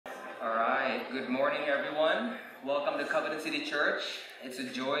Good morning, everyone. Welcome to Covenant City Church. It's a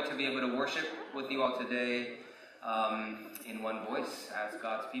joy to be able to worship with you all today in one voice as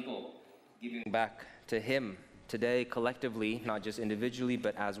God's people, giving back to Him today collectively, not just individually,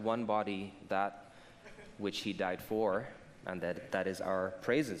 but as one body, that which He died for, and that is our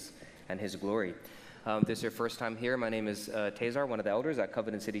praises and His glory. If this is your first time here, my name is Tazar, one of the elders at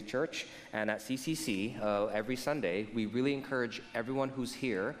Covenant City Church, and at CCC, every Sunday, we really encourage everyone who's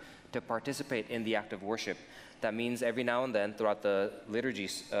here to participate in the act of worship. That means every now and then throughout the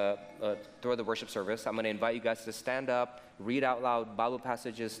liturgies, throughout the worship service, I'm going to invite you guys to stand up, read out loud Bible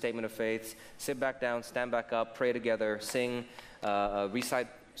passages, statement of faith, sit back down, stand back up, pray together, sing, recite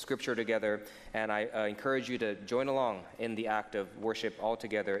scripture together, and I encourage you to join along in the act of worship all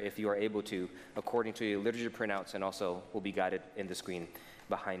together if you are able to, according to your liturgy printouts, and also will be guided in the screen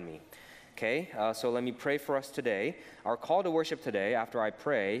behind me. Okay, so let me pray for us today. Our call to worship today, after I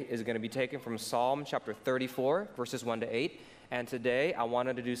pray, is going to be taken from Psalm chapter 34, verses 1 to 8. And today, I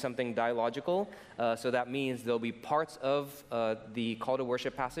wanted to do something dialogical. So that means there'll be parts of the call to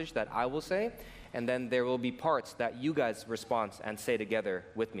worship passage that I will say, and then there will be parts that you guys respond and say together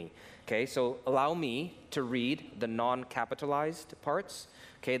with me. Okay, so allow me to read the non-capitalized parts.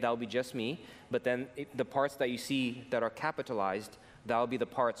 Okay, that'll be just me. But then the parts that you see that are capitalized, that'll be the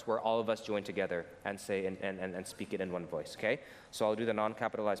parts where all of us join together and say and speak it in one voice, okay? So I'll do the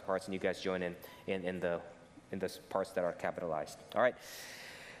non-capitalized parts, and you guys join in the parts that are capitalized. All right,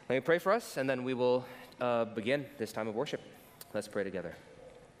 let me pray for us, and then we will begin this time of worship. Let's pray together.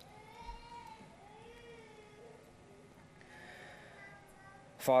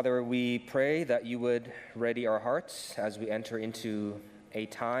 Father, we pray that you would ready our hearts as we enter into a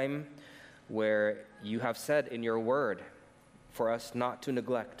time where you have said in your word for us not to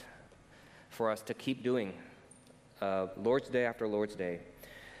neglect, for us to keep doing Lord's Day after Lord's Day,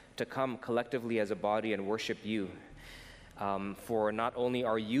 to come collectively as a body and worship you. For not only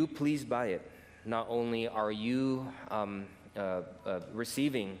are you pleased by it, not only are you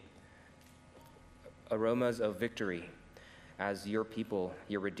receiving aromas of victory as your people,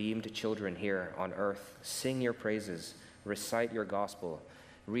 your redeemed children here on earth, sing your praises, recite your gospel,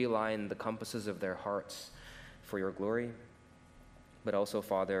 realign the compasses of their hearts for your glory. But also,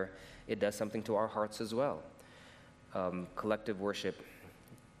 Father, it does something to our hearts as well. Collective worship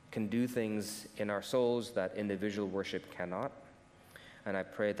can do things in our souls that individual worship cannot. And I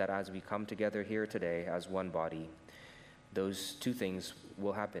pray that as we come together here today as one body, those two things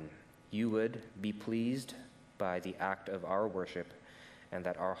will happen. You would be pleased by the act of our worship, and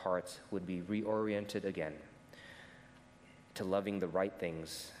that our hearts would be reoriented again to loving the right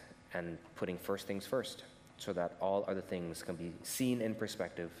things and putting first things first, so that all other things can be seen in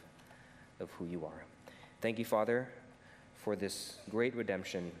perspective of who you are. Thank you, Father, for this great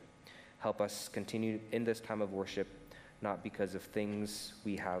redemption. Help us continue in this time of worship, not because of things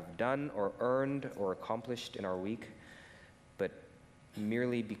we have done or earned or accomplished in our week, but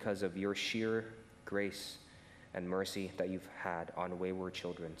merely because of your sheer grace and mercy that you've had on wayward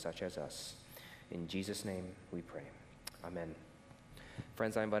children such as us. In Jesus' name we pray. Amen.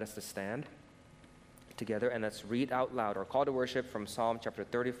 Friends, I invite us to stand together, and let's read out loud our call to worship from Psalm chapter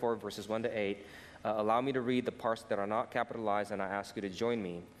 34, verses 1 to 8. Allow me to read the parts that are not capitalized, and I ask you to join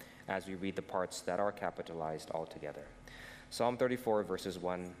me as we read the parts that are capitalized all together. Psalm 34, verses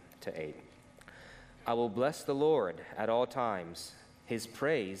 1 to 8. I will bless the Lord at all times. His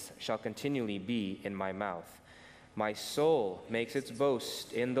praise shall continually be in my mouth. My soul makes its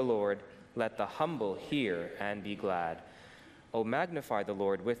boast in the Lord. Let the humble hear and be glad. O magnify the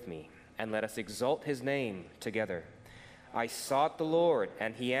Lord with me, and let us exalt his name together. I sought the Lord,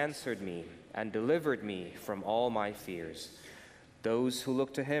 and he answered me, and delivered me from all my fears. Those who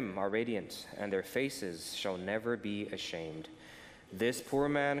look to him are radiant, and their faces shall never be ashamed. This poor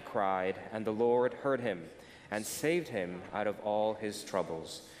man cried, and the Lord heard him, and saved him out of all his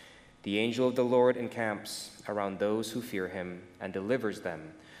troubles. The angel of the Lord encamps around those who fear him, and delivers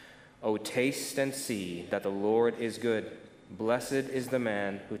them. O taste and see that the Lord is good. Blessed is the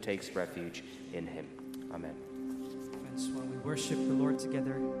man who takes refuge in him. Amen. Friends, while we worship the Lord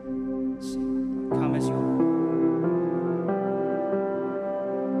together, sing, come as you are.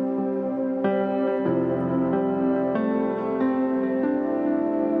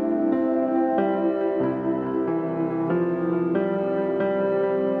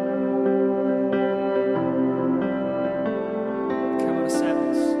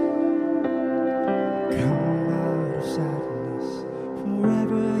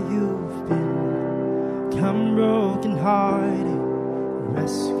 Come broken hearted,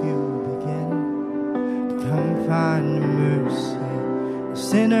 rescue begin.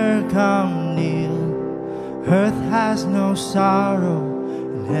 wonder come kneel. Earth has no sorrow,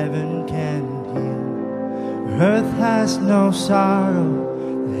 and heaven can heal. Earth has no sorrow,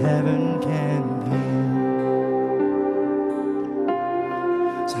 and heaven can heal.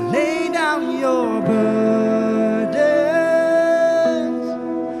 So lay down your burdens,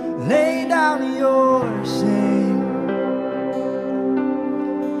 lay down your shame.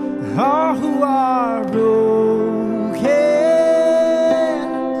 All who are broken,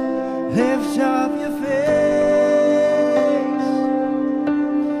 lift up your face.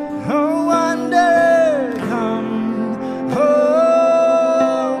 Oh, wonder come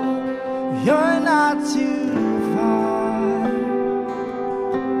home. You're not too far.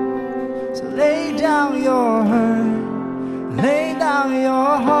 So lay down your hurt, lay down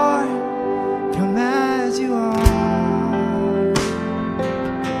your heart. Come as you are.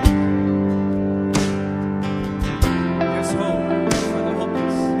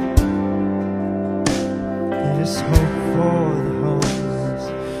 There's hope for the hopeless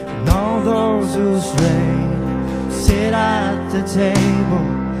and all those who stray. Sit at the table,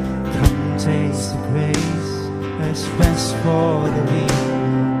 come taste the grace. There's rest for the weak,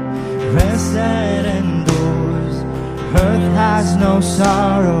 rest that endures. Earth has no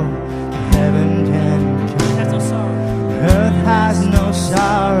sorrow, heaven can cure. Earth has no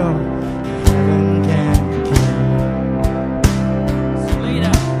sorrow, heaven can cure.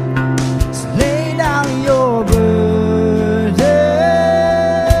 So lay down your burdens,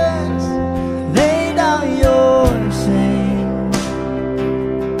 lay down your shame.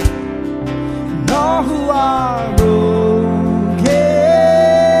 And all who are broken,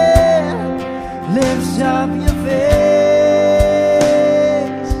 lift up your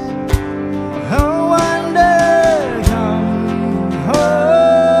face. Oh, wonder come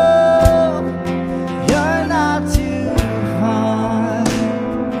home. You're not too far.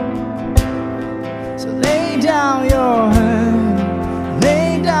 So lay down your hurt, lay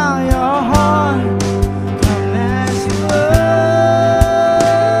down your heart. Come as you are,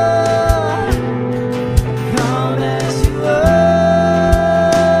 come as you are.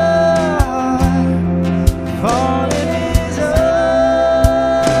 Fall in His arms.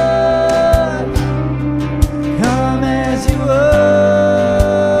 Come as you are.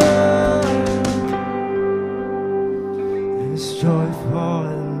 There's joy for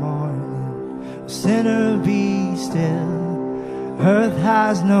the morning. Sinner, be still. Earth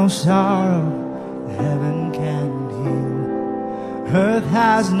has no sorrow, heaven can heal. Earth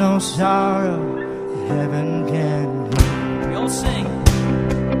has no sorrow, heaven can heal. We all sing.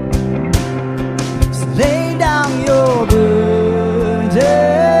 So lay down your burdens,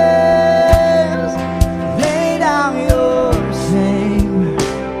 lay down your shame.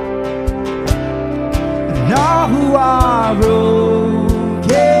 And all who are broken,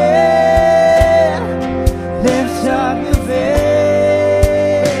 lift up your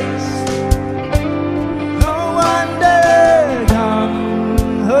face. No wonder come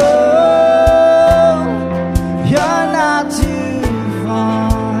home. You're not too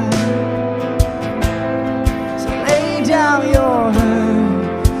far. So lay down your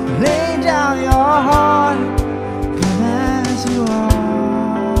hurt, lay down your heart. Come as you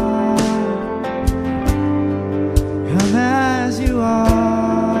are. Come as you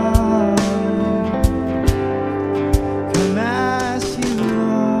are. Come as you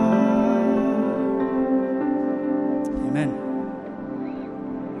are. Amen.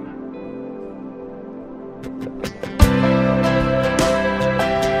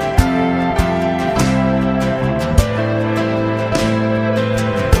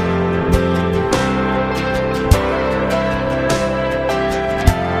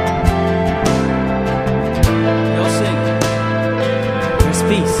 We all sing. There's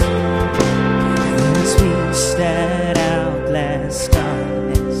peace. As we stand out last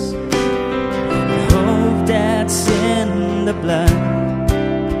darkness, hope that's in the blood.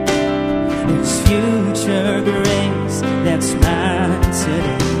 There's future grace that's mine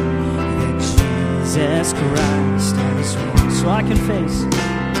today, that Jesus Christ has won. So I can face.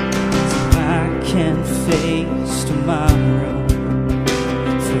 I can face tomorrow,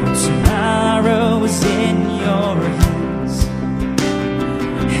 for tomorrow is in your hands.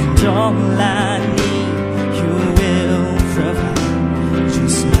 And all I need you will provide,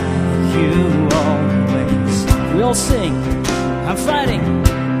 just like you always. We all sing. I'm fighting.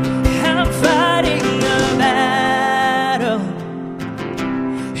 I'm fighting a battle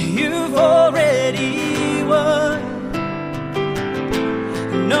you've already won.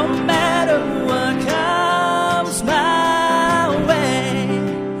 No matter what comes my way,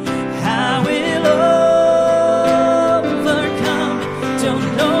 I will overcome. Don't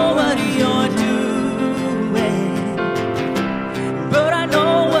know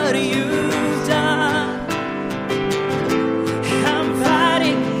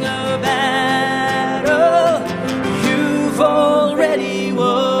already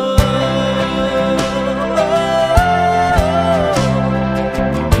won.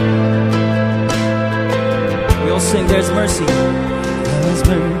 We all sing, there's mercy. There's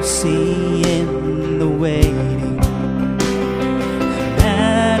mercy in the waiting,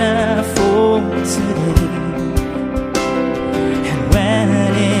 manna for today. And when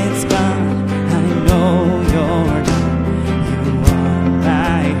it's gone, I know you're done. You are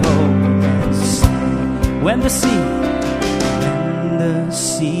my hope and sun. When the sea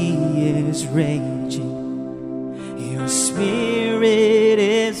is raging, your spirit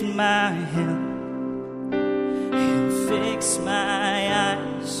is my help. You fix my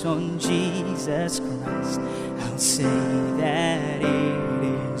eyes on Jesus Christ. I'll say that it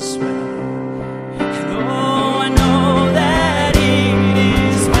is well. And oh, I know that it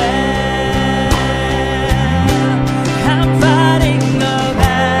is well. I'm fighting the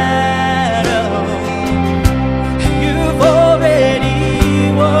battle. You've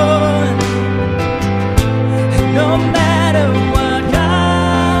already won. And no matter what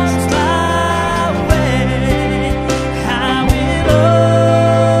comes my way, I will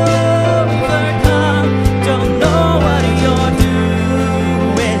overcome. Don't know what you're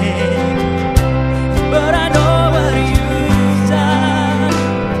doing, but I know what you've done.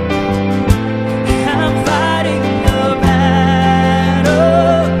 I'm fighting the battle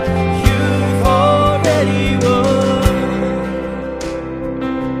you've already won.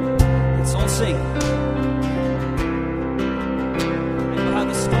 Let's all sing. I know how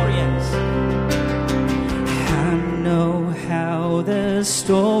the story ends. I know how the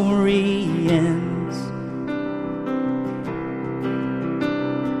story ends.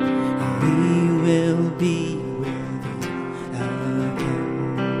 We will be with you again.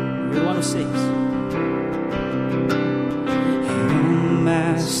 You're the one who sings. You're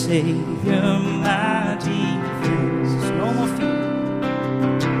my Savior, my defense. No more fear.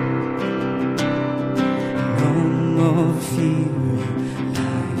 No more fear.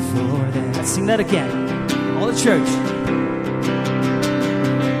 Life for that. Let's sing that again. All the church.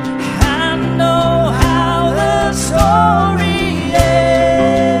 I know how the story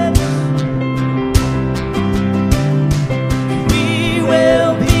ends. We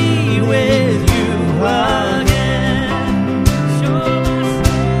will be with you again.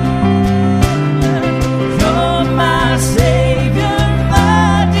 You're my Savior,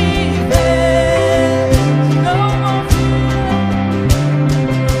 my defense. No more fear.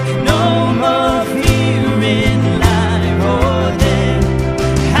 No more fear in life or death.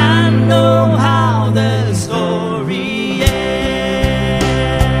 I know how the story ends.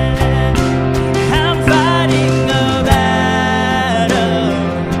 I'm fighting a battle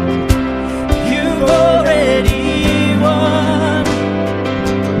you've already won.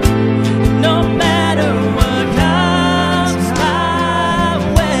 No matter what comes my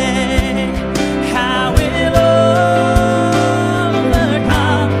way, I will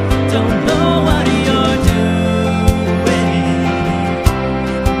overcome. Don't know what you're doing,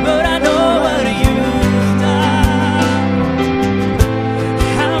 but I know what you've done.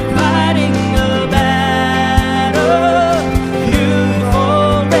 I'm fighting a battle you've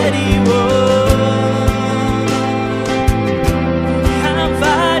already won. I'm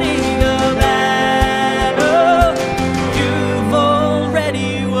fighting a battle you've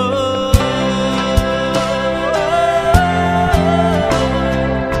already won.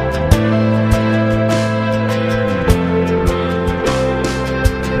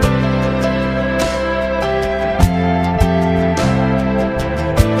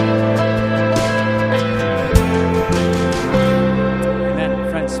 Amen.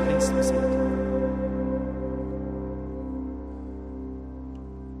 Friends, please be seated.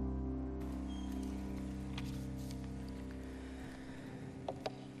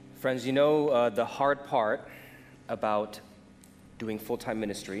 Friends, you know the hard part about doing full-time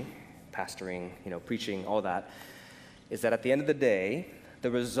ministry, pastoring, preaching, all that, is that at the end of the day,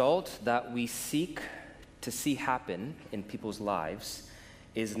 the result that we seek to see happen in people's lives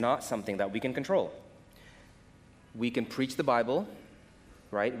is not something that we can control. We can preach the Bible,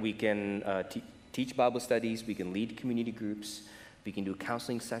 right? We can teach Bible studies, we can lead community groups, we can do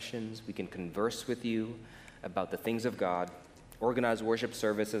counseling sessions, we can converse with you about the things of God, organize worship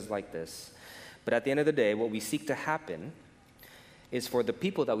services like this. But at the end of the day, what we seek to happen is for the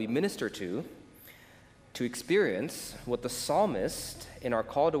people that we minister to experience what the psalmist in our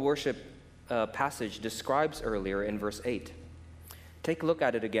call to worship passage describes earlier in verse 8. Take a look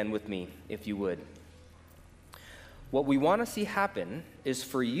at it again with me, if you would. What we want to see happen is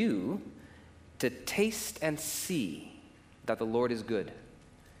for you to taste and see that the Lord is good.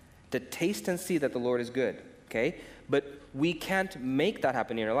 To taste and see that the Lord is good, okay? But we can't make that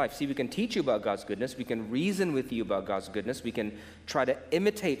happen in our life. See, we can teach you about God's goodness. We can reason with you about God's goodness. We can try to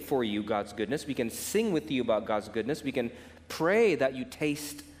imitate for you God's goodness. We can sing with you about God's goodness. We can pray that you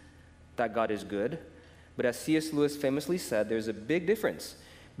taste that God is good. But as C.S. Lewis famously said, there's a big difference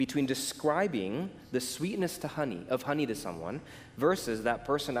between describing the sweetness of honey to someone versus that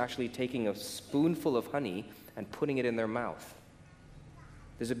person actually taking a spoonful of honey and putting it in their mouth.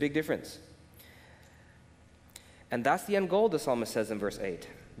 There's a big difference. And that's the end goal, the psalmist says in verse 8,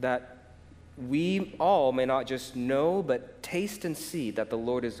 that we all may not just know, but taste and see that the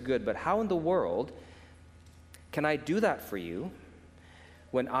Lord is good. But how in the world can I do that for you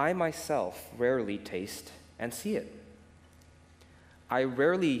when I myself rarely taste and see it? I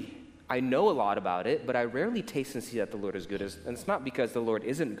know a lot about it, but I rarely taste and see that the Lord is good. And it's not because the Lord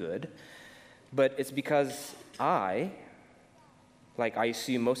isn't good, but it's because I, like I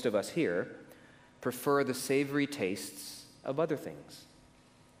assume most of us here, prefer the savory tastes of other things.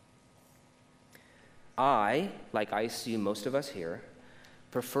 I, like I assume most of us here,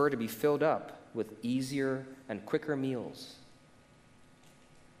 prefer to be filled up with easier and quicker meals,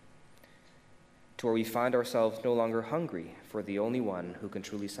 to where we find ourselves no longer hungry for the only one who can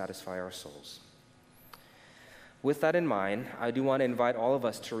truly satisfy our souls. With that in mind, I do want to invite all of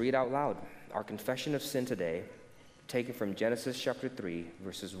us to read out loud our confession of sin today, taken from Genesis chapter 3,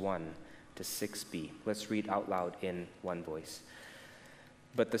 verses 1 to 6b. Let's read out loud in one voice.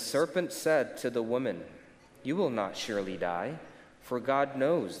 But the serpent said to the woman, "You will not surely die, for God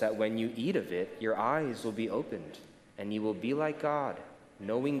knows that when you eat of it, your eyes will be opened, and you will be like God,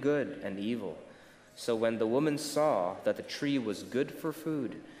 knowing good and evil." So when the woman saw that the tree was good for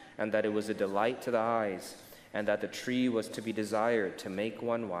food, and that it was a delight to the eyes, and that the tree was to be desired to make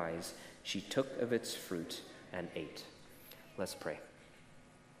one wise, she took of its fruit and ate. Let's pray.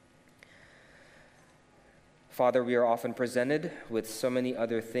 Father, we are often presented with so many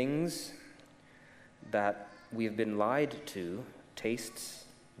other things that we've been lied to tastes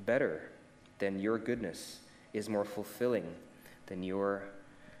better than your goodness, is more fulfilling than your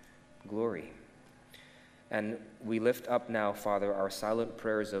glory. And we lift up now, Father, our silent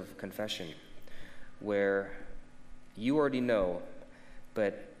prayers of confession, where you already know,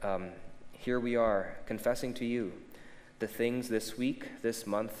 but here we are confessing to you the things this week, this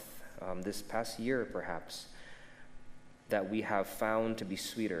month, this past year perhaps, that we have found to be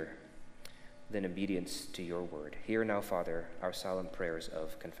sweeter than obedience to your word. Hear now, Father, our silent prayers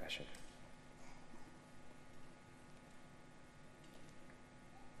of confession.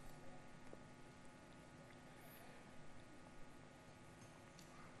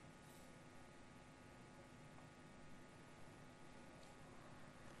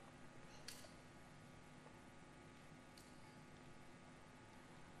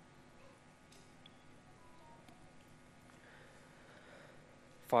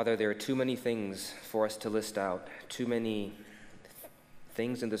 Father, there are too many things for us to list out, too many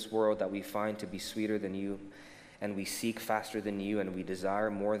things in this world that we find to be sweeter than you, and we seek faster than you, and we desire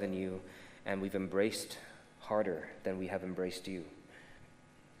more than you, and we've embraced harder than we have embraced you.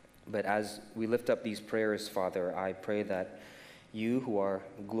 But as we lift up these prayers, Father, I pray that you, who are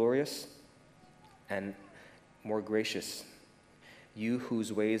glorious and more gracious, you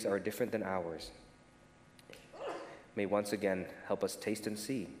whose ways are different than ours, may once again help us taste and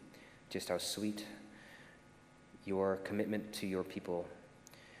see just how sweet your commitment to your people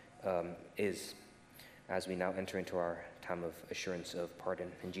is, as we now enter into our time of assurance of pardon.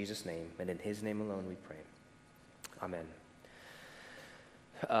 In Jesus' name, and in his name alone we pray. Amen.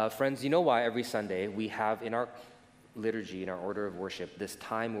 Friends, you know why every Sunday we have in our liturgy, in our order of worship, this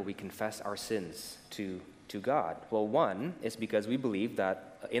time where we confess our sins to God? Well, one is because we believe that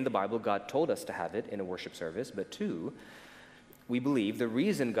in the Bible God told us to have it in a worship service, but two, we believe the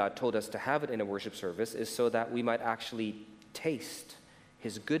reason God told us to have it in a worship service is so that we might actually taste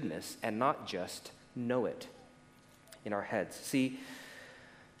his goodness and not just know it in our heads. See,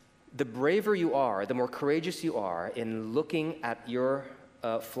 the braver you are, the more courageous you are in looking at your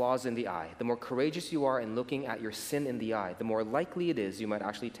flaws in the eye, the more courageous you are in looking at your sin in the eye, the more likely it is you might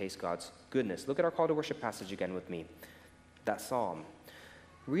actually taste God's goodness. Look at our call to worship passage again with me, that psalm.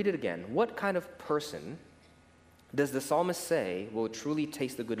 Read it again. What kind of person does the psalmist say will truly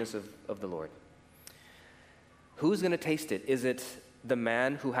taste the goodness of the Lord? Who's going to taste it? Is it the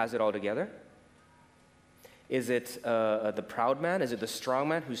man who has it all together? Is it the proud man? Is it the strong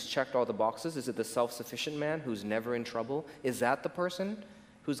man who's checked all the boxes? Is it the self-sufficient man who's never in trouble? Is that the person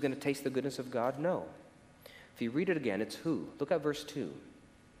who's going to taste the goodness of God? No. If you read it again, it's who? Look at verse 2.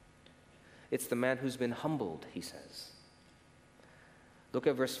 It's the man who's been humbled, he says. Look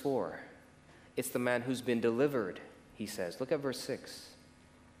at verse 4. It's the man who's been delivered, he he says. Look at verse 6.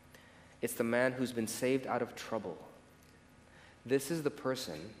 It's the man who's been saved out of trouble. This is the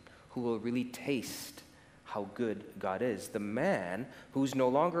person who will really taste how good God is. The man who's no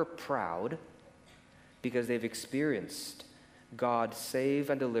longer proud because they've experienced God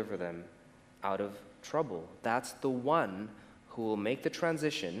save and deliver them out of trouble. That's the one who will make the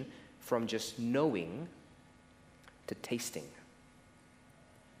transition from just knowing to tasting.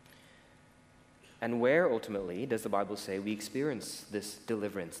 And where ultimately does the Bible say we experience this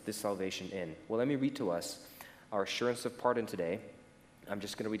deliverance, this salvation in? Well, let me read to us our assurance of pardon today. I'm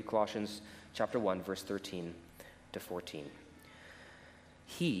just going to read Colossians chapter 1, verse 13 to 14.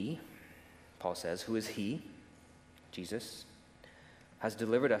 He, Paul says, who is he? Jesus, has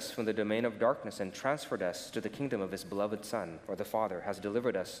delivered us from the domain of darkness and transferred us to the kingdom of his beloved Son, or the Father has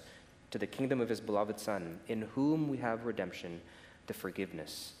delivered us to the kingdom of his beloved Son, in whom we have redemption, the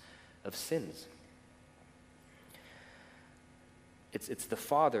forgiveness of sins. It's the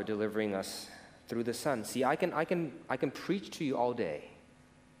Father delivering us through the Son. See, I can preach to you all day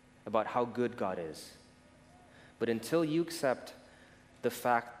about how good God is, but until you accept the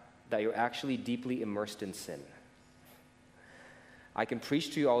fact that you're actually deeply immersed in sin, I can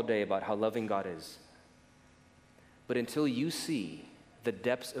preach to you all day about how loving God is, but until you see the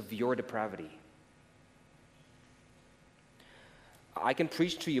depths of your depravity, I can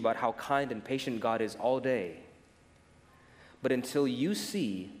preach to you about how kind and patient God is all day, but until you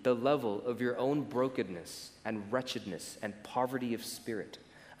see the level of your own brokenness and wretchedness and poverty of spirit,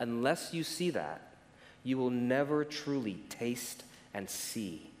 unless you see that, you will never truly taste and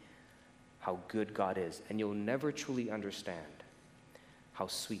see how good God is, and you'll never truly understand how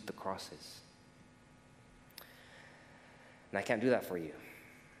sweet the cross is. And I can't do that for you.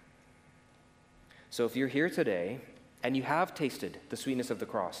 So if you're here today and you have tasted the sweetness of the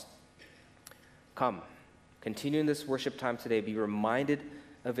cross, come, continue in this worship time today. Be reminded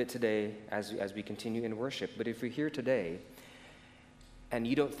of it today as we continue in worship. But if you're here today and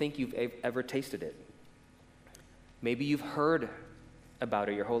you don't think you've ever tasted it, maybe you've heard about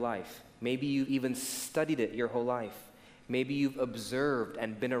it your whole life. Maybe you've even studied it your whole life. Maybe you've observed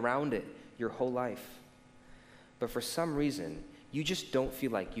and been around it your whole life. But for some reason, you just don't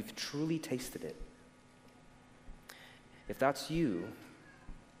feel like you've truly tasted it. If that's you,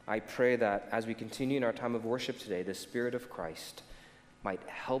 I pray that as we continue in our time of worship today, the Spirit of Christ might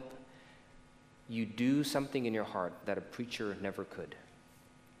help you do something in your heart that a preacher never could,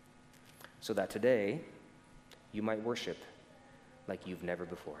 so that today you might worship like you've never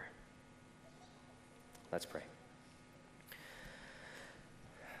before. Let's pray.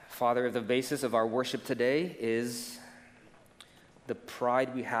 Father, if the basis of our worship today is the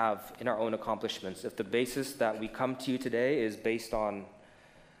pride we have in our own accomplishments, if the basis that we come to you today is based on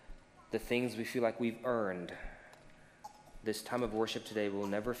the things we feel like we've earned, this time of worship today will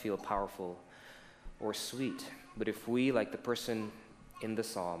never feel powerful or sweet. But if we, like the person in the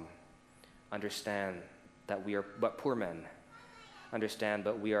psalm, understand that we are but poor men, understand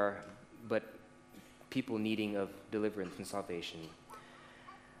but we are but people needing of deliverance and salvation,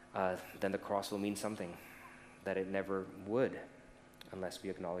 then the cross will mean something that it never would unless we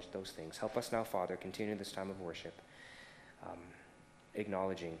acknowledge those things. Help us now, Father, continue this time of worship,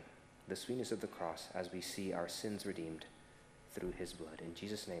 acknowledging the sweetness of the cross as we see our sins redeemed through his blood. In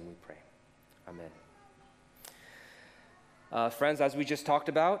Jesus' name we pray. Amen. Friends, as we just talked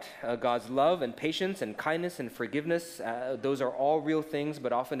about, God's love and patience and kindness and forgiveness, those are all real things,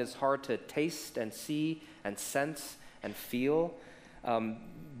 but often it's hard to taste and see and sense and feel.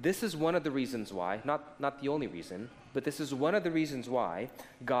 This is one of the reasons why, not the only reason, but this is one of the reasons why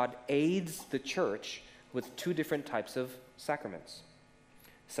God aids the church with two different types of sacraments,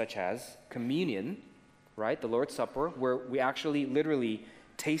 such as communion, right, the Lord's Supper, where we actually literally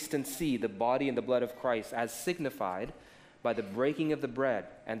taste and see the body and the blood of Christ as signified by the breaking of the bread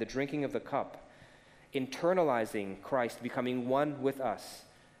and the drinking of the cup, internalizing Christ, becoming one with us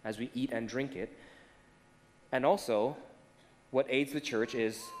as we eat and drink it. And also, what aids the church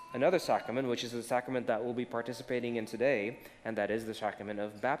is another sacrament, which is the sacrament that we'll be participating in today, and that is the sacrament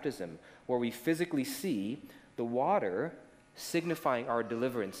of baptism, where we physically see the water signifying our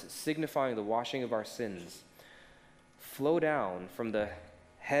deliverance, signifying the washing of our sins, flow down from the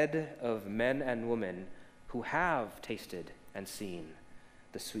head of men and women who have tasted and seen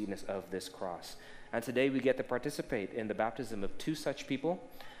the sweetness of this cross. And today we get to participate in the baptism of two such people.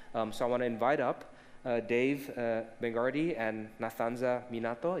 So I want to invite up Dave Bengardi and Nathanza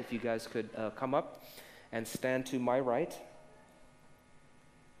Minato, if you guys could come up and stand to my right.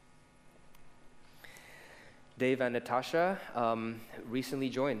 Dave and Natasha recently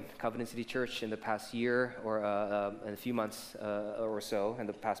joined Covenant City Church in the past year or in a few months or so in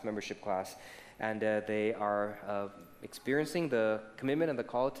the past membership class. And they are experiencing the commitment and the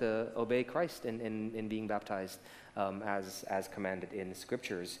call to obey Christ in being baptized as commanded in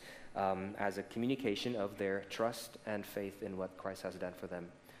Scriptures, as a communication of their trust and faith in what Christ has done for them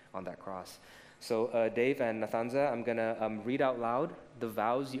on that cross. So Dave and Nathanza, I'm going to read out loud the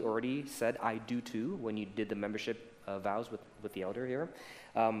vows you already said I do too when you did the membership vows with the elder here,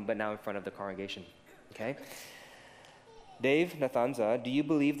 but now in front of the congregation. Okay? Dave, Nathanza, do you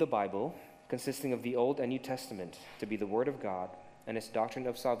believe the Bible, consisting of the Old and New Testament, to be the Word of God, and its doctrine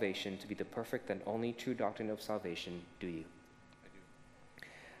of salvation to be the perfect and only true doctrine of salvation? Do you? I do.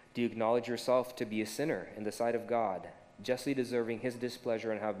 Do you acknowledge yourself to be a sinner in the sight of God, justly deserving His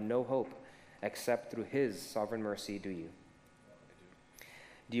displeasure and have no hope except through His sovereign mercy? Do you? I do.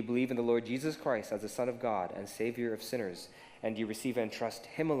 Do you believe in the Lord Jesus Christ as the Son of God and Savior of sinners, and do you receive and trust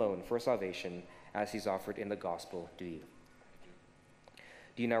Him alone for salvation as He's offered in the gospel? Do you?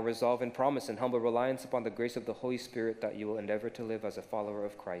 Do you now resolve and promise in humble reliance upon the grace of the Holy Spirit that you will endeavor to live as a follower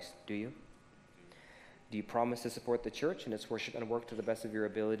of Christ? Do you? Do you promise to support the church in its worship and work to the best of your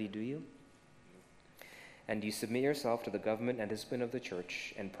ability? Do you? And do you submit yourself to the government and discipline of the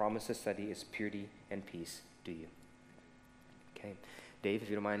church and promise to study its purity and peace? Do you? Okay. Dave, if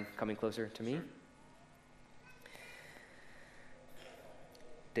you don't mind coming closer to me. Sure.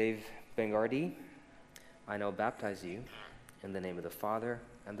 Dave Bengardi, I now baptize you in the name of the Father,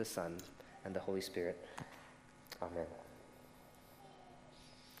 and the Son, and the Holy Spirit. Amen.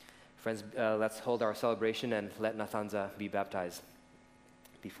 Friends, let's hold our celebration and let Nathanza be baptized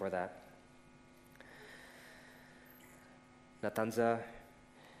before that. Nathanza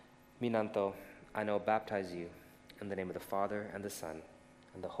Minanto, I now baptize you in the name of the Father, and the Son,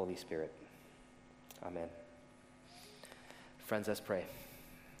 and the Holy Spirit. Amen. Friends, let's pray.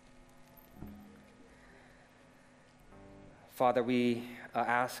 Father, we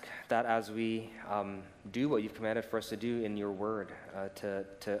ask that as we do what you've commanded for us to do in your word, to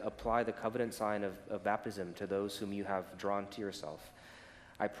apply the covenant sign of baptism to those whom you have drawn to yourself.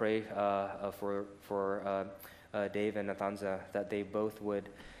 I pray for Dave and Nathanza that they both would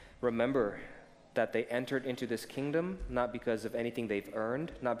remember that they entered into this kingdom not because of anything they've earned,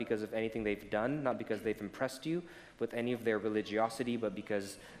 not because of anything they've done, not because they've impressed you with any of their religiosity, but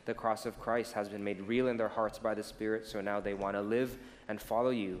because the cross of Christ has been made real in their hearts by the Spirit, so now they want to live and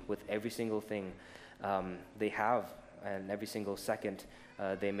follow you with every single thing they have, and every single second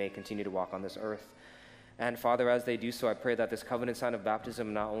they may continue to walk on this earth. And Father, as they do so, I pray that this covenant sign of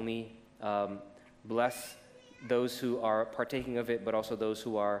baptism not only bless those who are partaking of it, but also those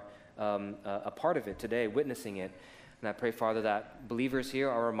who are a part of it today, witnessing it. And I pray, Father, that believers here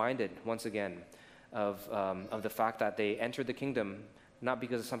are reminded once again of the fact that they entered the kingdom not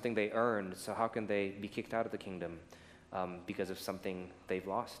because of something they earned. So how can they be kicked out of the kingdom because of something they've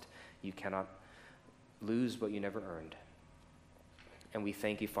lost? You cannot lose what you never earned. And we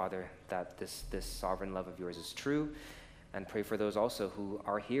thank you, Father, that this sovereign love of yours is true. And pray for those also who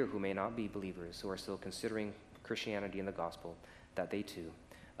are here who may not be believers, who are still considering Christianity and the gospel, that they too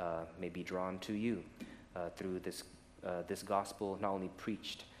may be drawn to you through this gospel, not only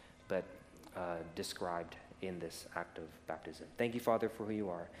preached, but described in this act of baptism. Thank you, Father, for who you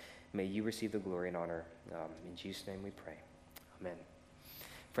are. May you receive the glory and honor. In Jesus' name we pray. Amen.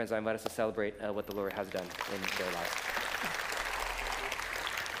 Friends, I invite us to celebrate what the Lord has done in their lives.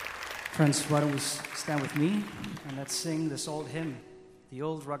 Friends, why don't we stand with me and let's sing this old hymn, The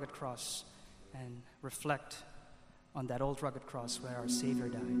Old Rugged Cross, and reflect on that old rugged cross where our Savior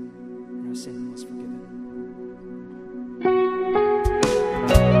died and our sin was forgiven.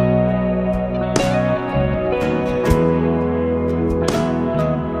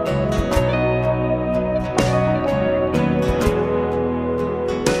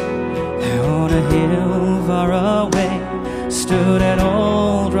 On a hill far away stood an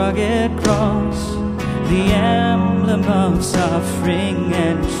old rugged cross, the emblem of suffering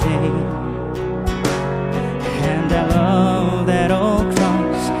and shame. And I love that old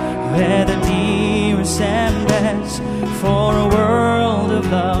cross where the dearest and best for a world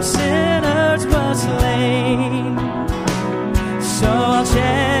of lost sinners was slain. So I'll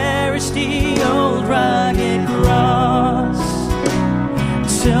cherish the old rugged cross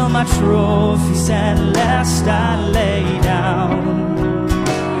till my trophies at last I lay down.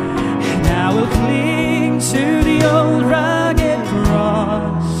 And I will cling to the old rugged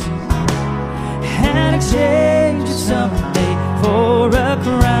cross and exchange it someday for a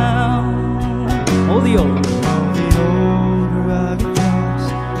crown. Oh, the old rugged cross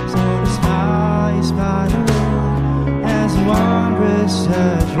is on as high as by the road.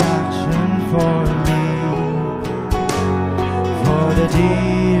 the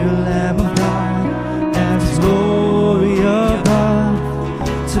dear Lamb of God and His glory above,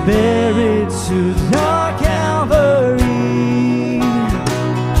 to bear it to the Calvary.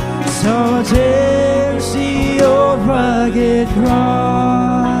 So I cherish the old rugged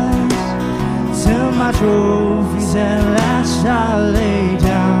cross, till my trophies at last I lay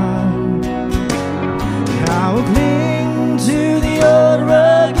down. I will cling to the old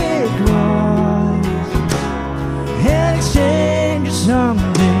rugged cross and exchange it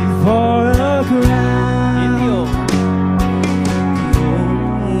someday for a crown. The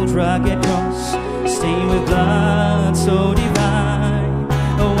old rugged cross, stained with blood so divine,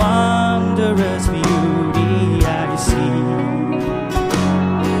 a wondrous beauty I see.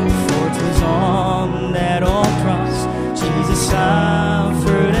 For 'twas on that old cross Jesus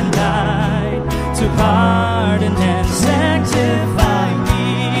suffered and died to pardon and sanctify me.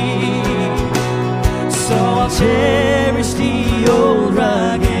 So I'll cherish the old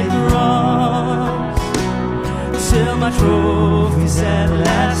rugged cross till my trophies at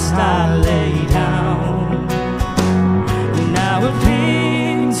last I lay down. And I will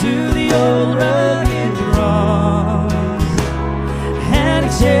cling to the old rugged cross and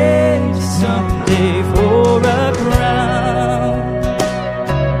exchange it someday for a crown.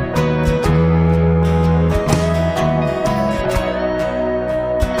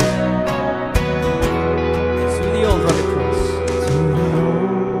 To the old rugged cross. To the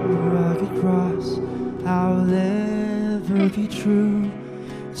old rugged cross, I will ever be true.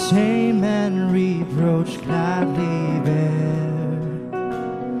 Shame and reproach gladly bear.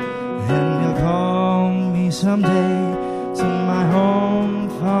 And He'll call me someday to my home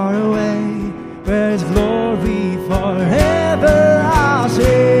far away, where His glory forever I'll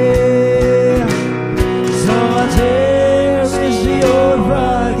share. So I'll cherish the old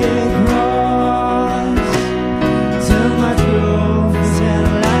rugged cross till my trophies at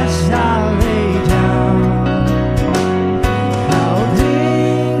last I'll lay down. I'll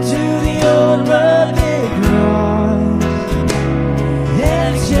cling to the old rugged cross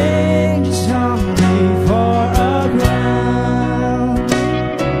and exchange it someday for a crown.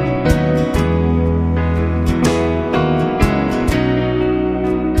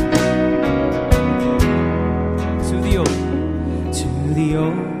 To the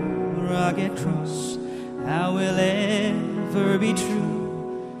old rugged cross, I will ever be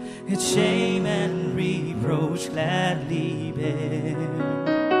true. Its shame and reproach gladly bear.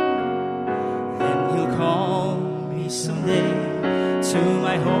 And He'll call me someday to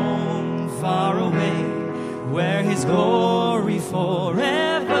my home far away, where His glory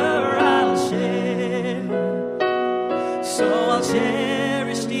forever I'll share. So I'll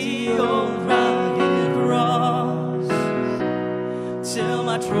cherish the old rugged cross till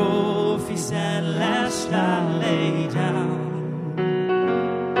my trophies at last I lay down.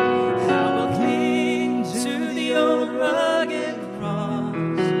 I will cling to the old rugged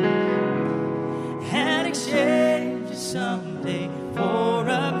cross and exchange it someday for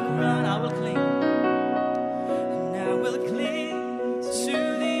a crown. I will cling, and I will cling to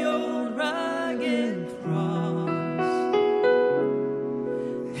the old rugged cross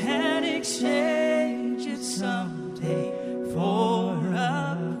and exchange it someday for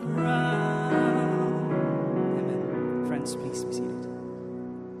a crown. Amen. Friends, please be seated.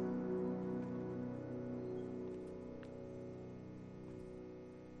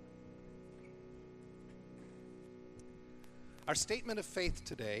 Our statement of faith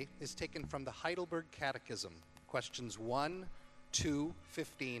today is taken from the Heidelberg Catechism, questions 1, 2,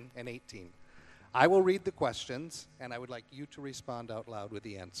 15, and 18. I will read the questions, and I would like you to respond out loud with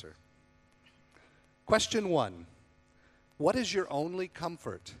the answer. Question 1. What is your only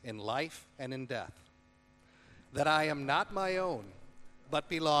comfort in life and in death? That I am not my own, but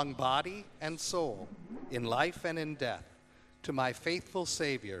belong body and soul, in life and in death, to my faithful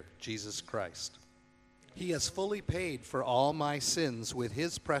Savior, Jesus Christ. He has fully paid for all my sins with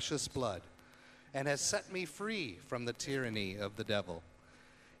His precious blood, and has set me free from the tyranny of the devil.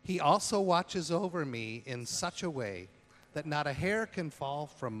 He also watches over me in such a way that not a hair can fall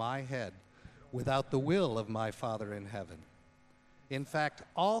from my head without the will of my Father in heaven. In fact,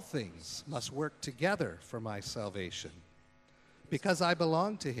 all things must work together for my salvation. Because I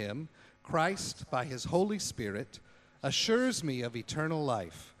belong to Him, Christ, by His Holy Spirit, assures me of eternal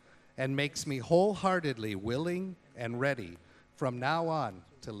life and makes me wholeheartedly willing and ready from now on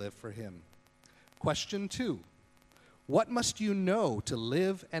to live for Him. Question 2. What must you know to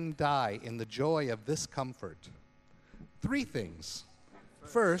live and die in the joy of this comfort? 3 things.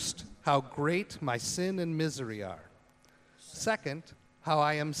 First, how great my sin and misery are. Second, how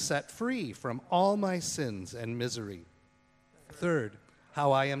I am set free from all my sins and misery. Third,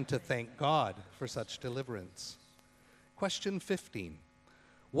 how I am to thank God for such deliverance. Question 15.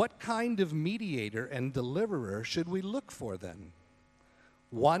 What kind of mediator and deliverer should we look for then?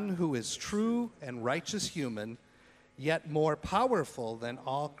 One who is true and righteous human, yet more powerful than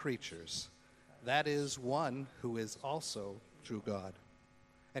all creatures. That is, one who is also true God.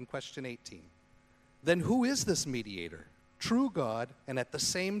 And question 18. Then who is this mediator? True God, and at the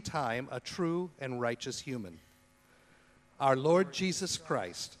same time a true and righteous human. Our Lord Jesus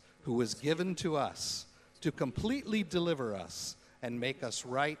Christ, who was given to us to completely deliver us and make us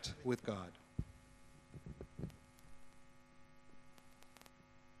right with God.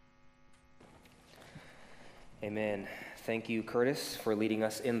 Amen. Thank you, Curtis, for leading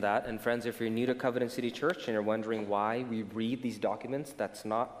us in that. And friends, if you're new to Covenant City Church and you're wondering why we read these documents, that's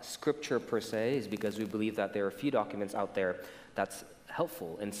not scripture per se, is because we believe that there are a few documents out there that's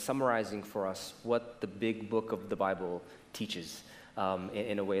helpful in summarizing for us what the big book of the Bible teaches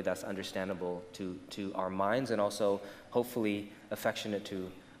in a way that's understandable to our minds and also hopefully affectionate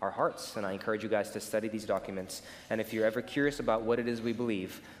to our hearts. And I encourage you guys to study these documents. And if you're ever curious about what it is we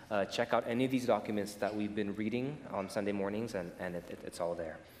believe, check out any of these documents that we've been reading on Sunday mornings, and it's all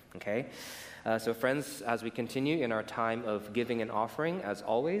there. Okay? So friends, as we continue in our time of giving and offering, as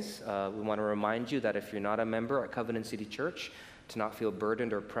always, we want to remind you that if you're not a member at Covenant City Church, to not feel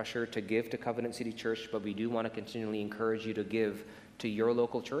burdened or pressured to give to Covenant City Church, but we do want to continually encourage you to give to your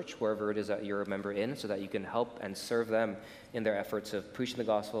local church, wherever it is that you're a member in, so that you can help and serve them in their efforts of preaching the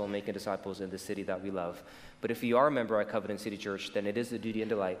gospel and making disciples in the city that we love. But if you are a member at Covenant City Church, then it is the duty and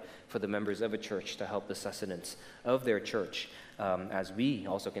delight for the members of a church to help the sustenance of their church as we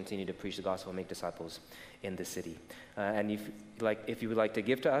also continue to preach the gospel and make disciples in the city. And if you would like to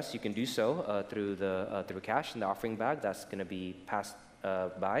give to us, you can do so through cash in the offering bag that's going to be passed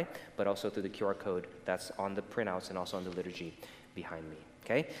by, but also through the QR code that's on the printouts and also on the liturgy behind me.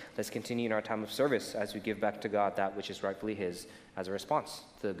 Okay? Let's continue in our time of service as we give back to God that which is rightfully His as a response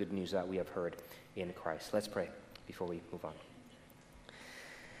to the good news that we have heard in Christ. Let's pray before we move on.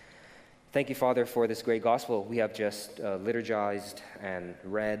 Thank you, Father, for this great gospel we have just liturgized and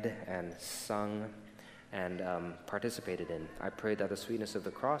read and sung and participated in. I pray that the sweetness of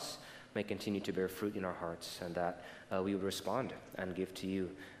the cross may continue to bear fruit in our hearts, and that we would respond and give to you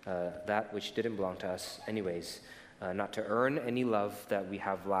that which didn't belong to us anyways, not to earn any love that we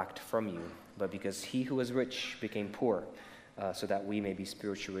have lacked from you, but because He who was rich became poor, so that we may be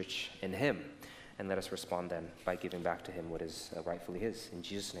spiritually rich in Him. And let us respond then by giving back to Him what is rightfully His. In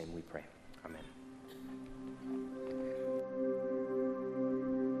Jesus' name we pray. Amen.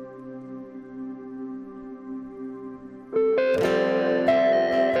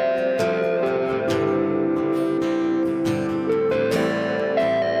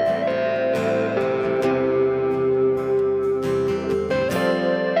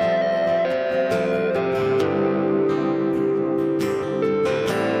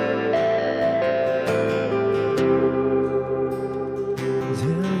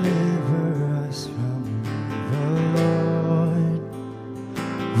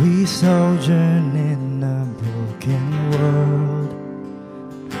 Sojourn in a broken world,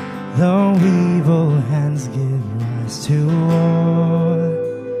 though evil hands give rise to war.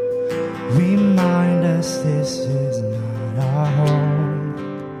 Remind us this is not our home.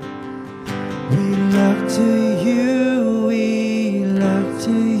 We look to you, we look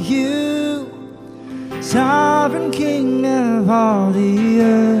to you, sovereign King of all the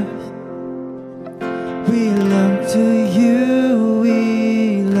earth. We look to you,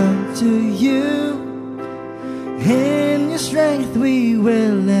 we look to you. In your strength we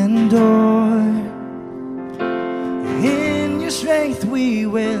will endure. In your strength we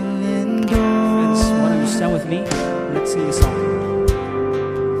will endure. Friends, why don't you stand with me? Let's sing a song.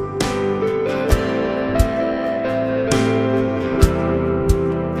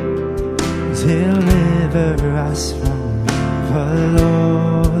 Deliver us from evil,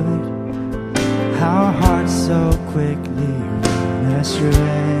 Lord. Our hearts so quickly run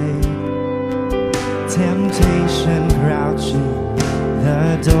astray. Temptation crouching the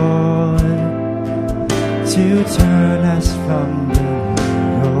door to turn us from the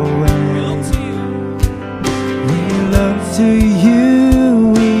narrow way. We look to you,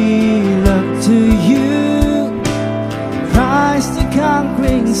 we look to you, Christ the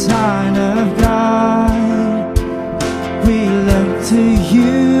conquering Son of God. We look to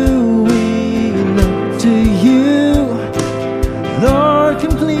you, we look to you, Lord,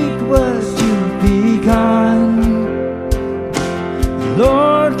 complete what you've begun.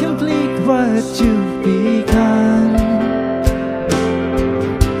 Lord, complete what you've begun.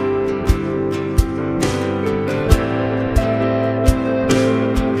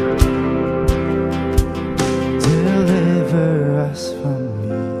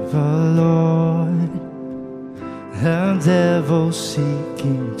 foes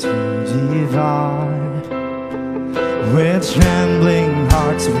seeking to divide. With trembling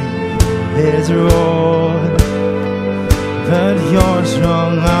hearts we hear his roar, but your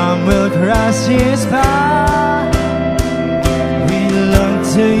strong arm will crush his power. We look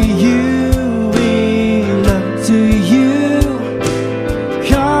to you, we look to you,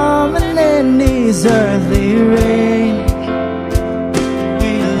 coming in his earthly reign.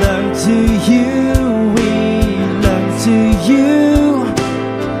 We look to you, we look to you,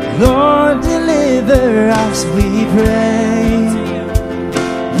 Lord, deliver us, we pray.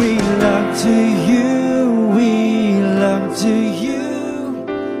 We look to you, we look to you,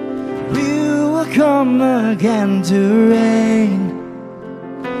 you will come again to reign.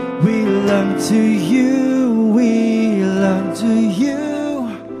 We look to you, we look to you,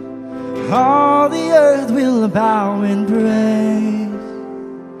 all the earth will bow in praise.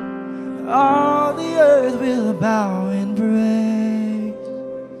 All the earth will bow in praise.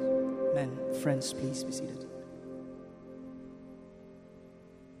 Amen. Friends, please be seated.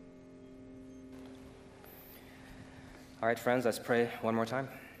 All right, friends, let's pray one more time.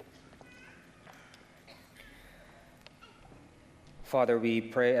 Father, we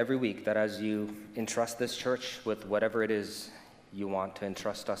pray every week that as you entrust this church with whatever it is you want to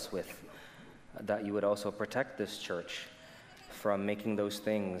entrust us with, that you would also protect this church from making those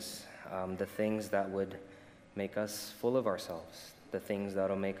things, the things that would make us full of ourselves, the things that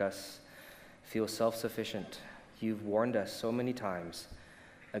will make us feel self-sufficient. You've warned us so many times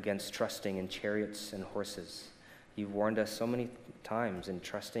against trusting in chariots and horses. You've warned us so many times in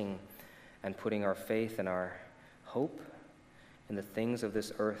trusting and putting our faith and our hope in the things of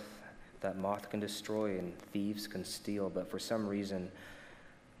this earth that moth can destroy and thieves can steal. But for some reason,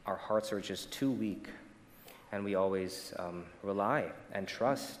 our hearts are just too weak, and we always rely and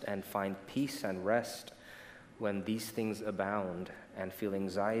trust and find peace and rest when these things abound, and feel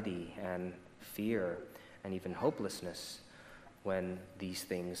anxiety and fear and even hopelessness when these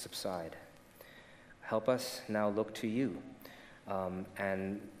things subside. Help us now look to you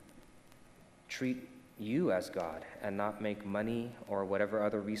and treat you as God, and not make money or whatever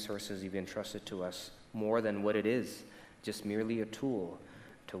other resources you've entrusted to us more than what it is, just merely a tool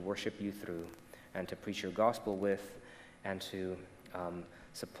to worship you through and to preach your gospel with, and to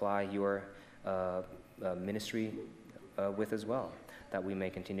supply your ministry with as well, that we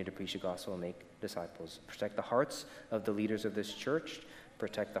may continue to preach the gospel and make disciples. Protect the hearts of the leaders of this church,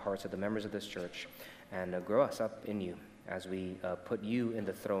 protect the hearts of the members of this church, and grow us up in you as we put you in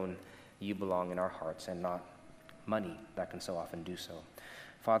the throne you belong in our hearts, and not money that can so often do so.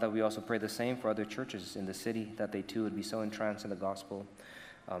 Father, we also pray the same for other churches in the city, that they too would be so entranced in the gospel,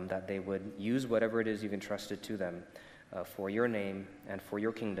 that they would use whatever it is you've entrusted to them for your name and for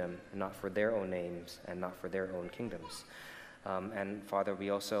your kingdom, and not for their own names and not for their own kingdoms. And Father,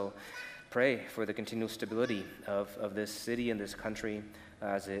 we also pray for the continual stability of this city and this country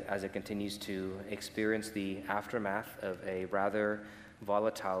as it continues to experience the aftermath of a rather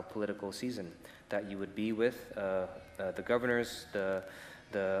volatile political season, that you would be with the governors, the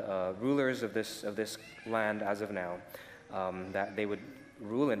rulers of this land as of now, that they would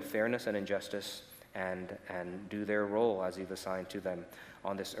rule in fairness and injustice, and do their role as you've assigned to them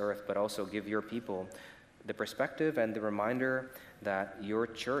on this earth, but also give your people the perspective and the reminder that your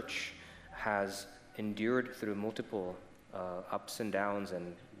church has endured through multiple ups and downs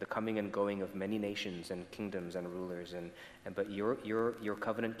and the coming and going of many nations and kingdoms and rulers, but your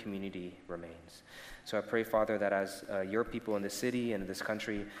covenant community remains. So I pray, Father, that as your people in this city and this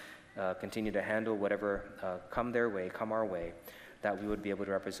country continue to handle whatever come our way, that we would be able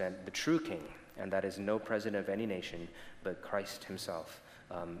to represent the true King, and that is no president of any nation, but Christ himself,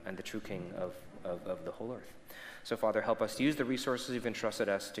 and the true King of the whole earth. So, Father, help us to use the resources you've entrusted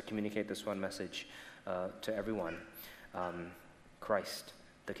us to communicate this one message to everyone. Christ,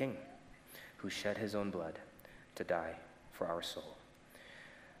 the King, who shed his own blood to die for our soul.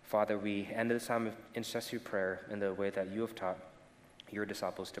 Father, we end this time of intercessory prayer in the way that you have taught your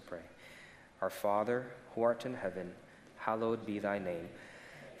disciples to pray. Our Father, who art in heaven, hallowed be thy name.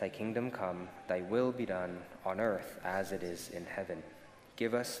 Thy kingdom come, thy will be done on earth as it is in heaven.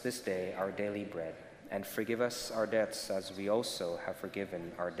 Give us this day our daily bread, and forgive us our debts as we also have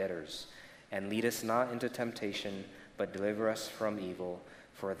forgiven our debtors. And lead us not into temptation, but deliver us from evil.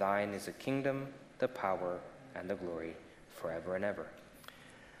 For thine is the kingdom, the power, and the glory, forever and ever.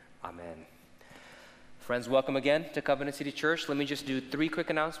 Amen. Friends, welcome again to Covenant City Church. Let me just do 3 quick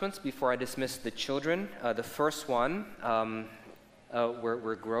announcements before I dismiss the children. The first one,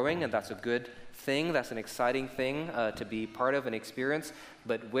 we're growing, and that's a good thing. That's an exciting thing to be part of and experience.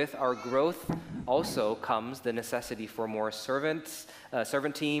 But with our growth also comes the necessity for more servant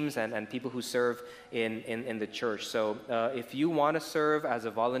teams and people who serve in the church. So if you want to serve as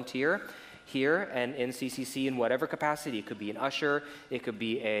a volunteer here and in CCC in whatever capacity, it could be an usher, it could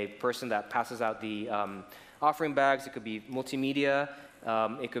be a person that passes out the offering bags, it could be multimedia,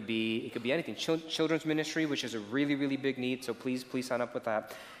 it could be anything. Children's ministry, which is a really, really big need, so please sign up with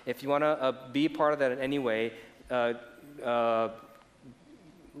that. If you want to be a part of that in any way,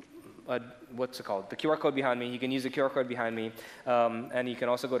 what's it called? The QR code behind me. You can use the QR code behind me, and you can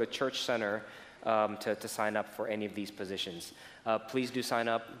also go to Church Center to sign up for any of these positions. Please do sign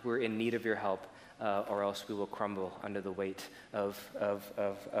up. We're in need of your help, or else we will crumble under the weight of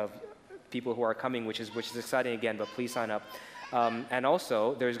people who are coming, which is exciting again. But please sign up. And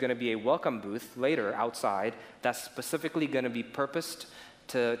also, there's going to be a welcome booth later outside that's specifically going to be purposed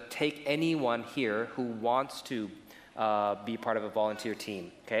to take anyone here who wants to be part of a volunteer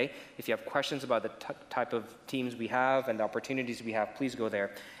team, okay? If you have questions about the type of teams we have and the opportunities we have, please go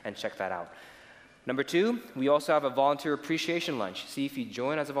there and check that out. Number 2, we also have a volunteer appreciation lunch. See, if you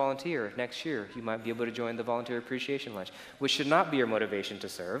join as a volunteer next year, you might be able to join the volunteer appreciation lunch, which should not be your motivation to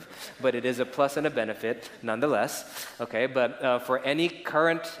serve, but it is a plus and a benefit nonetheless, okay? But for any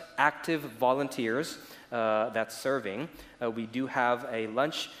current active volunteers that's serving, we do have a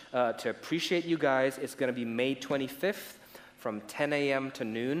lunch to appreciate you guys. It's going to be May 25th from 10 a.m. to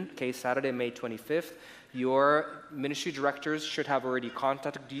noon, okay, Saturday, May 25th. Your ministry directors should have already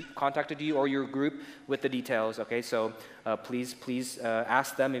contacted you or your group with the details, okay? So please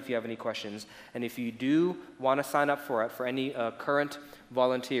ask them if you have any questions. And if you do want to sign up for it, for any current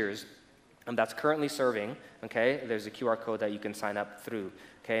volunteers that's currently serving, okay, there's a QR code that you can sign up through,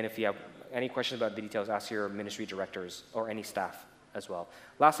 okay? And if you have any questions about the details, ask your ministry directors or any staff as well.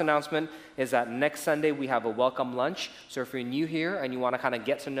 Last announcement is that next Sunday we have a welcome lunch. So if you're new here and you want to kind of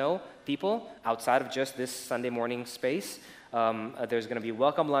get to know people outside of just this Sunday morning space, there's going to be a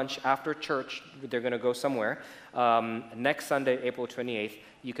welcome lunch after church. They're going to go somewhere. Next Sunday, April 28th,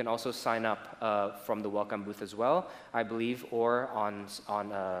 you can also sign up from the welcome booth as well, I believe, or on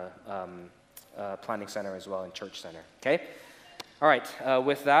Planning Center as well, in Church Center, okay? All right,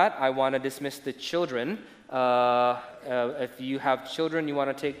 with that, I want to dismiss the children. If you have children you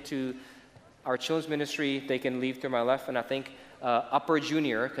want to take to our children's ministry, they can leave through my left, and I think upper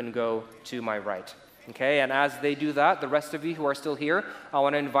junior can go to my right. Okay, and as they do that, the rest of you who are still here, I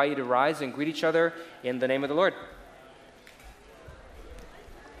want to invite you to rise and greet each other in the name of the Lord.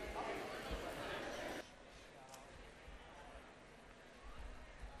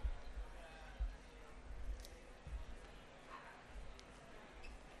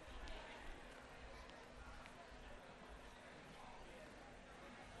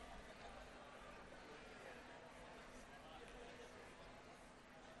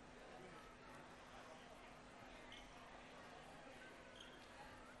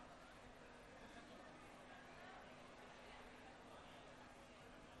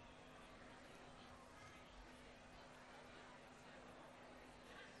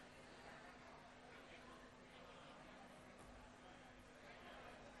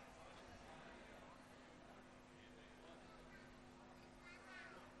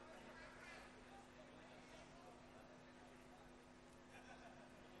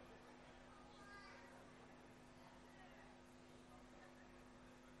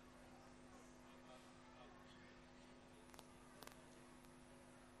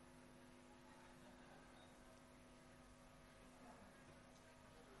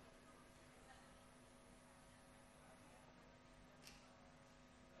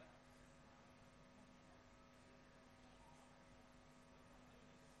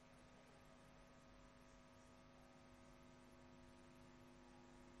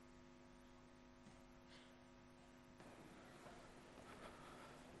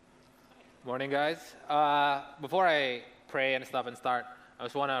 Morning, guys. Before I pray and stuff and start, I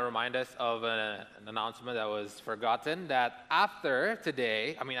just want to remind us of an announcement that was forgotten, that after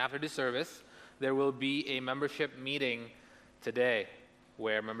this service, there will be a membership meeting today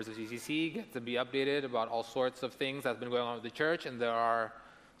where members of CCC get to be updated about all sorts of things that's been going on with the church, and there are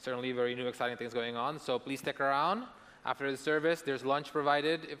certainly very new, exciting things going on. So please stick around. After the service, there's lunch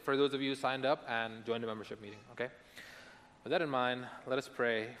provided for those of you who signed up, and join the membership meeting, okay? With that in mind, let us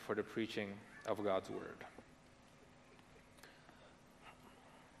pray for the preaching of God's word.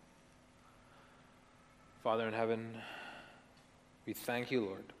 Father in heaven, we thank you,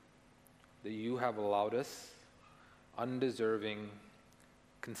 Lord, that you have allowed us, undeserving,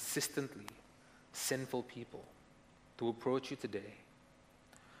 consistently sinful people, to approach you today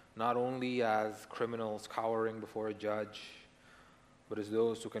not only as criminals cowering before a judge, but as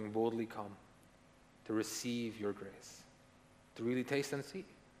those who can boldly come to receive your grace, to really taste and see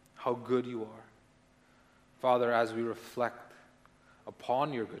how good you are. Father, as we reflect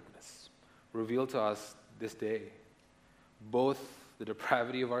upon your goodness, reveal to us this day both the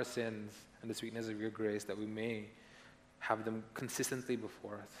depravity of our sins and the sweetness of your grace, that we may have them consistently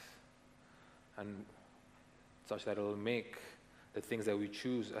before us, and such that it will make the things that we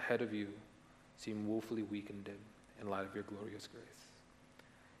choose ahead of you seem woefully weak and dim in light of your glorious grace.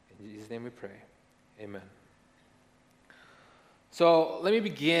 In Jesus' name we pray. Amen. So let me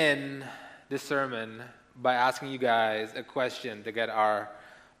begin this sermon by asking you guys a question to get our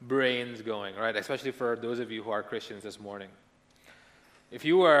brains going, right? Especially for those of you who are Christians this morning. If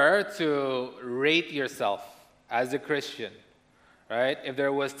you were to rate yourself as a Christian, right? If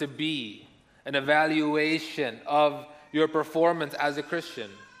there was to be an evaluation of your performance as a Christian,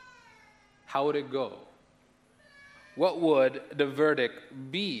 how would it go? What would the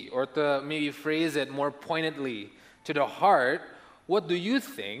verdict be? Or to maybe phrase it more pointedly to the heart, what do you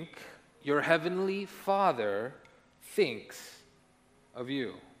think your Heavenly Father thinks of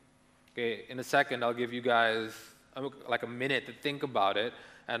you? Okay, in a second, I'll give you guys like a minute to think about it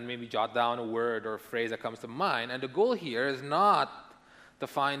and maybe jot down a word or a phrase that comes to mind. And the goal here is not to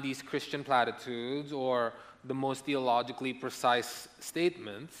find these Christian platitudes or the most theologically precise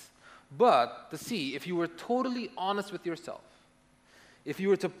statements, but to see if you were totally honest with yourself, if you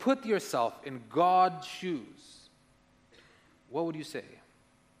were to put yourself in God's shoes, what would you say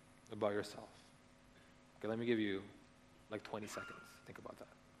about yourself? Okay, let me give you like 20 seconds. Think about that.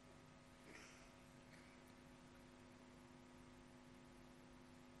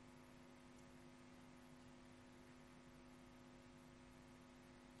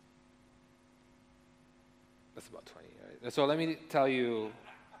 That's about 20, right? So let me tell you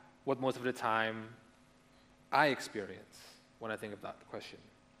what most of the time I experience when I think of that question,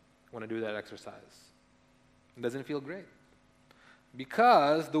 when I do that exercise. It doesn't feel great.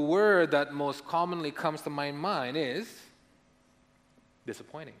 Because the word that most commonly comes to my mind is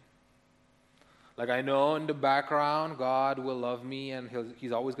disappointing. Like, I know in the background God will love me and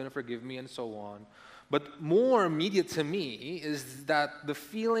He's always going to forgive me and so on. But more immediate to me is that the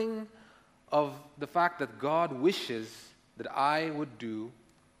feeling of the fact that God wishes that I would do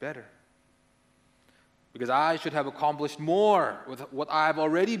better. Because I should have accomplished more with what I've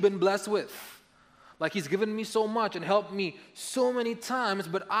already been blessed with. Like, He's given me so much and helped me so many times,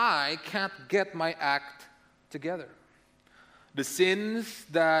 but I can't get my act together. The sins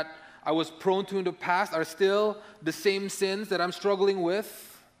that I was prone to in the past are still the same sins that I'm struggling with.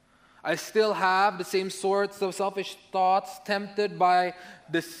 I still have the same sorts of selfish thoughts, tempted by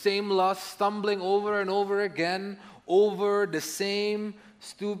the same lust, stumbling over and over again over the same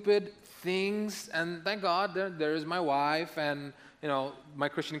stupid things. And thank God there is my wife and my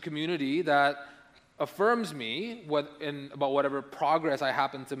Christian community that affirms me about whatever progress I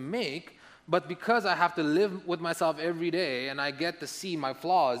happen to make. But because I have to live with myself every day and I get to see my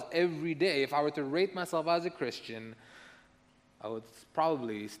flaws every day, if I were to rate myself as a Christian, I would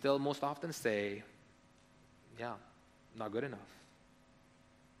probably still most often say, yeah, not good enough.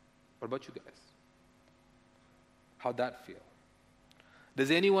 What about you guys? How'd that feel?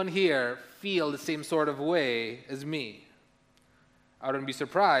 Does anyone here feel the same sort of way as me? I wouldn't be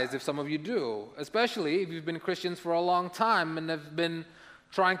surprised if some of you do, especially if you've been Christians for a long time and have been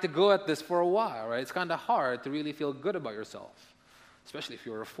trying to go at this for a while, right? It's kind of hard to really feel good about yourself, especially if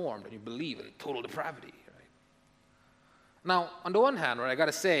you're reformed and you believe in total depravity. Now, on the one hand, right, I got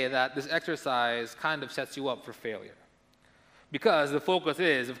to say that this exercise kind of sets you up for failure. Because the focus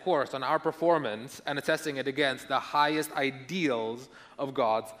is, of course, on our performance and assessing it against the highest ideals of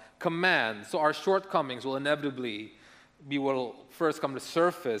God's commands. So our shortcomings will inevitably be what will first come to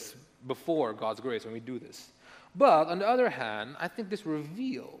surface before God's grace when we do this. But on the other hand, I think this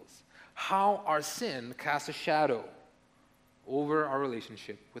reveals how our sin casts a shadow over our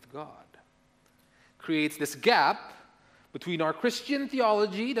relationship with God. Creates this gap between our Christian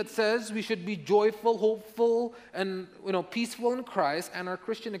theology that says we should be joyful, hopeful, and peaceful in Christ, and our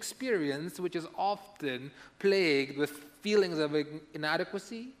Christian experience, which is often plagued with feelings of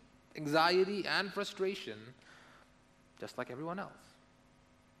inadequacy, anxiety, and frustration, just like everyone else.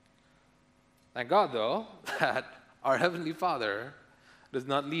 Thank God, though, that our Heavenly Father does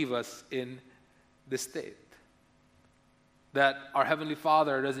not leave us in this state. That our Heavenly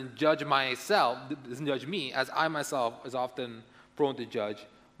Father doesn't judge me as I myself is often prone to judge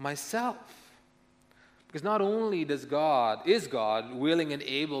myself. Because not only is God willing and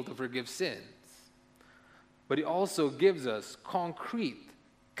able to forgive sins, but He also gives us concrete,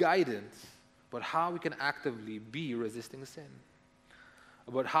 guidance about how we can actively be resisting sin,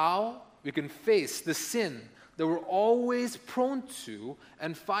 about how we can face the sin that we're always prone to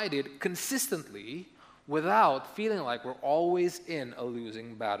and fight it consistently without feeling like we're always in a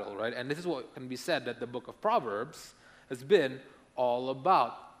losing battle, right? And this is what can be said that the book of Proverbs has been all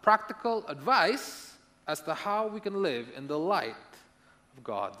about. Practical advice as to how we can live in the light of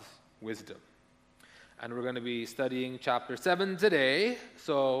God's wisdom. And we're going to be studying chapter 7 today.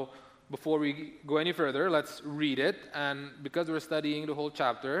 So before we go any further, let's read it. And because we're studying the whole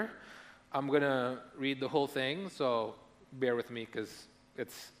chapter, I'm going to read the whole thing. So bear with me because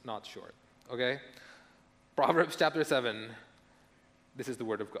it's not short. Okay? Proverbs chapter 7. This is the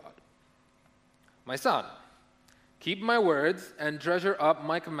word of God. My son, keep my words and treasure up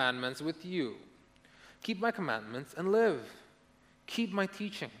my commandments with you. Keep my commandments and live. Keep my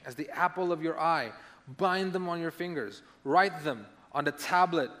teaching as the apple of your eye. Bind them on your fingers. Write them on the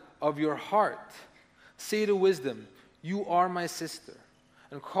tablet of your heart. Say to wisdom, you are my sister.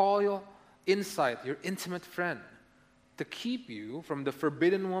 And call your insight your intimate friend, to keep you from the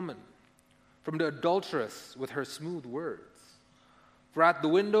forbidden woman, from the adulteress with her smooth words. For at the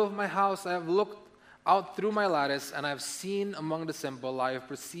window of my house I have looked out through my lattice, and I have seen among the simple, I have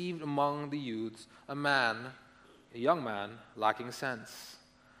perceived among the youths, a young man, lacking sense,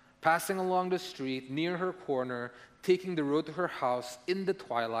 passing along the street near her corner, taking the road to her house in the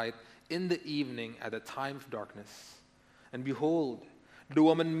twilight, in the evening, at a time of darkness. And behold, the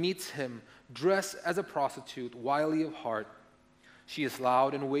woman meets him, dressed as a prostitute, wily of heart. She is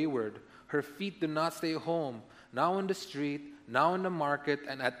loud and wayward. Her feet do not stay home. Now in the street, now in the market,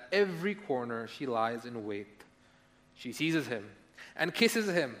 and at every corner she lies in wait. She seizes him and kisses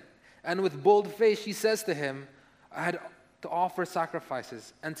him, and with bold face she says to him, I had to offer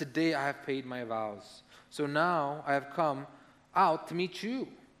sacrifices, and today I have paid my vows. So now I have come out to meet you,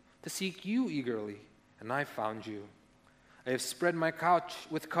 to seek you eagerly, and I found you. I have spread my couch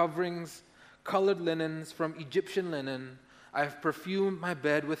with coverings, colored linens from Egyptian linen. I have perfumed my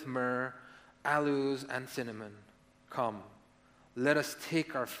bed with myrrh, aloes, and cinnamon. Come, let us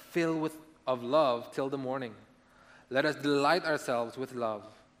take our fill of love till the morning. Let us delight ourselves with love.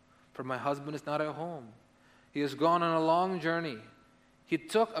 For my husband is not at home. He has gone on a long journey. He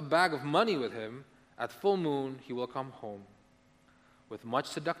took a bag of money with him. At full moon he will come home. With much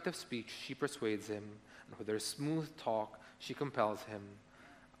seductive speech she persuades him, and with her smooth talk she compels him.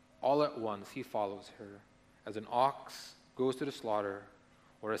 All at once he follows her, as an ox goes to the slaughter,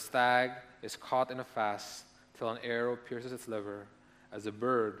 or a stag is caught in a fast till an arrow pierces its liver, as a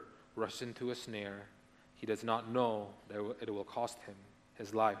bird rushes into a snare. He does not know that it will cost him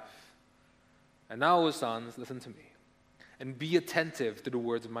his life. And now, O sons, listen to me, and be attentive to the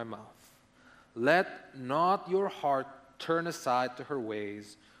words of my mouth. Let not your heart turn aside to her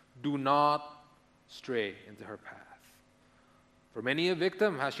ways. Do not stray into her path. For many a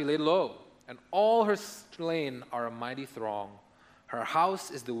victim has she laid low, and all her slain are a mighty throng. Her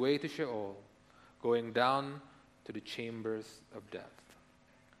house is the way to Sheol, going down to the chambers of death.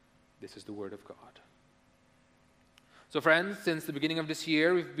 This is the word of God. So friends, since the beginning of this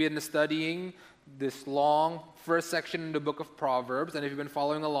year, we've been studying this long first section in the book of Proverbs. And if you've been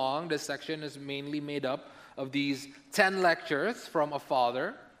following along, this section is mainly made up of these 10 lectures from a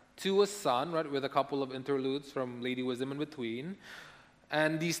father to a son, right, with a couple of interludes from Lady Wisdom in between.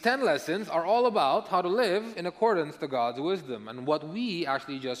 And these 10 lessons are all about how to live in accordance to God's wisdom. And what we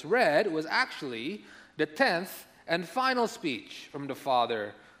actually just read was actually the 10th and final speech from the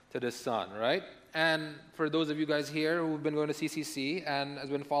father to the son, right? And for those of you guys here who've been going to CCC and has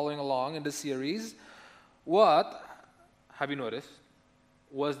been following along in this series, what, have you noticed,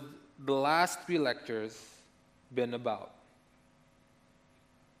 was the last 3 lectures been about?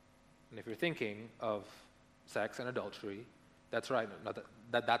 And if you're thinking of sex and adultery, that's right.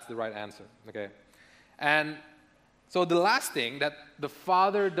 That's the right answer, okay? And so the last thing that the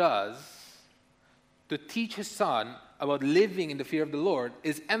father does to teach his son about living in the fear of the Lord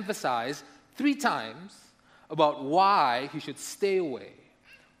is emphasize 3 times about why he should stay away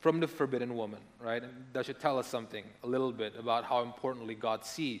from the forbidden woman, right? And that should tell us something a little bit about how importantly God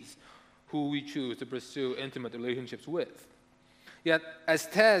sees who we choose to pursue intimate relationships with. Yet, as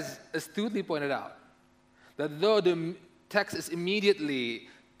Tez astutely pointed out, that though the text is immediately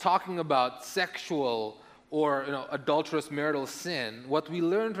talking about sexual or adulterous marital sin, what we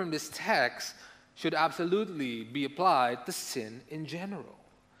learn from this text should absolutely be applied to sin in general.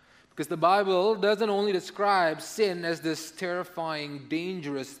 Because the Bible doesn't only describe sin as this terrifying,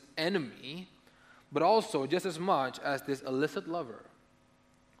 dangerous enemy, but also just as much as this illicit lover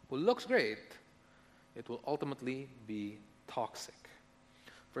who looks great, it will ultimately be toxic.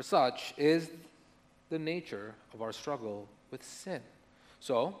 For such is the nature of our struggle with sin.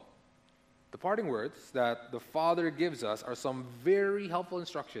 So, the parting words that the Father gives us are some very helpful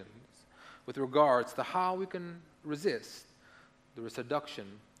instructions with regards to how we can resist the seduction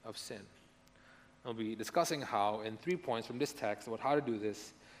of sin. I'll be discussing how in 3 points from this text about how to do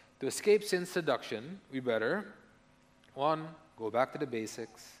this. To escape sin's seduction, we better 1, go back to the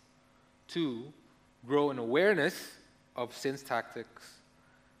basics. 2, grow in awareness of sin's tactics.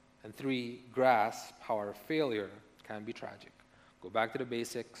 And 3, grasp how our failure can be tragic. Go back to the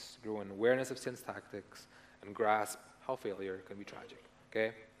basics, grow in awareness of sin's tactics, and grasp how failure can be tragic.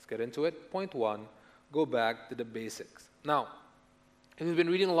 Okay, let's get into it. Point 1, go back to the basics. Now, if you've been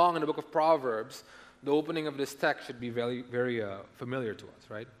reading along in the book of Proverbs, the opening of this text should be very, very familiar to us,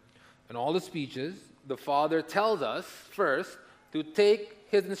 right? In all the speeches, the Father tells us first to take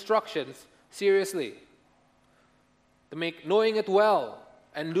his instructions seriously, to make knowing it well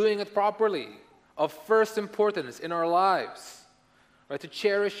and doing it properly of first importance in our lives, right? To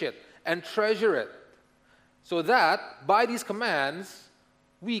cherish it and treasure it, so that by these commands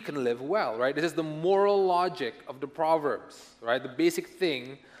we can live well, right? This is the moral logic of the Proverbs, right? The basic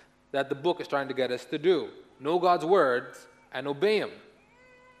thing that the book is trying to get us to do. Know God's words and obey him.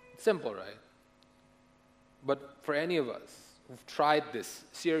 It's simple, right? But for any of us who've tried this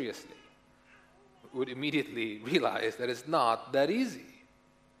seriously, would immediately realize that it's not that easy.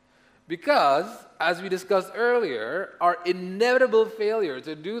 Because, as we discussed earlier, our inevitable failure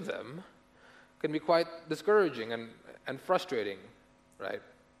to do them can be quite discouraging and frustrating, right?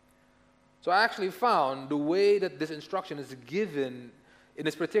 So I actually found the way that this instruction is given in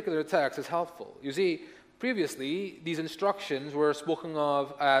this particular text is helpful. You see, previously, these instructions were spoken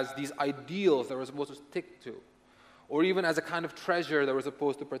of as these ideals that we're supposed to stick to, or even as a kind of treasure that we're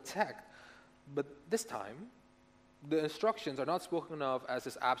supposed to protect. But this time, the instructions are not spoken of as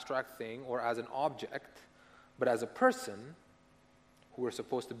this abstract thing or as an object, but as a person who we're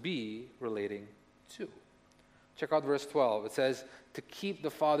supposed to be relating to. Check out verse 12. It says, to keep the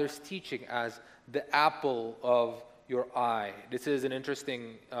Father's teaching as the apple of your eye. This is an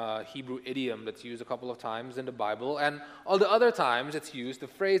interesting Hebrew idiom that's used a couple of times in the Bible, and all the other times it's used, the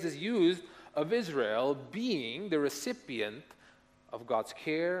phrase is used of Israel being the recipient of God's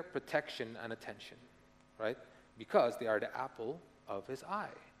care, protection, and attention, right? Because they are the apple of his eye,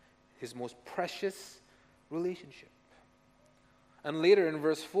 his most precious relationship. And later in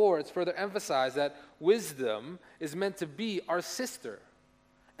verse 4, it's further emphasized that wisdom is meant to be our sister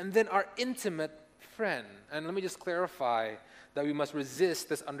and then our intimate friend. And let me just clarify that we must resist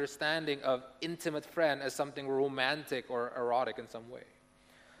this understanding of intimate friend as something romantic or erotic in some way.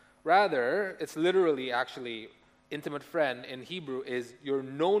 Rather, it's literally actually intimate friend in Hebrew is your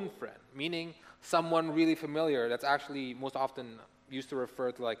known friend, meaning someone really familiar that's actually most often used to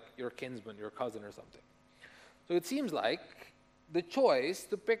refer to like your kinsman, your cousin or something. So it seems like the choice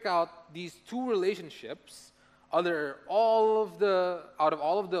to pick out these two relationships out of all of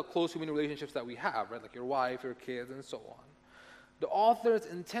the close human relationships that we have, right, like your wife, your kids, and so on, the author's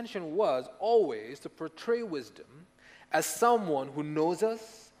intention was always to portray wisdom as someone who knows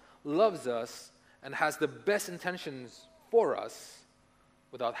us, loves us, and has the best intentions for us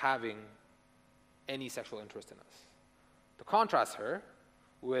without having any sexual interest in us. To contrast her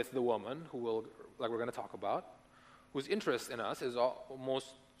with the woman who we're going to talk about, whose interest in us is almost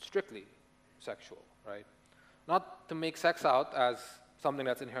strictly sexual, right? Not to make sex out as something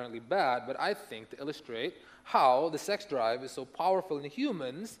that's inherently bad, but I think to illustrate how the sex drive is so powerful in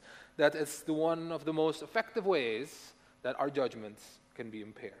humans that it's one of the most effective ways that our judgments can be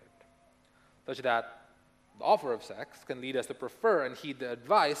impaired, such that the offer of sex can lead us to prefer and heed the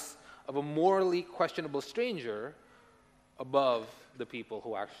advice of a morally questionable stranger above the people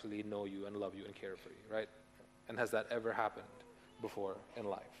who actually know you and love you and care for you, right? And has that ever happened before in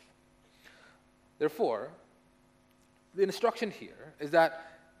life? Therefore, the instruction here is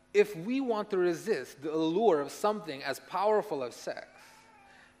that if we want to resist the allure of something as powerful as sex,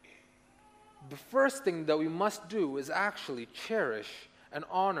 the first thing that we must do is actually cherish and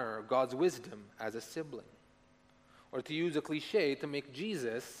honor God's wisdom as a sibling. Or to use a cliche, to make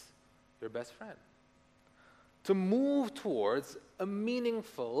Jesus your best friend. To move towards a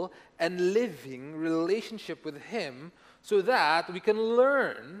meaningful and living relationship with him so that we can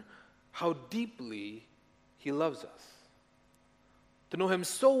learn how deeply he loves us. To know him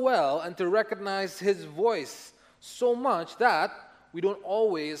so well and to recognize his voice so much that we don't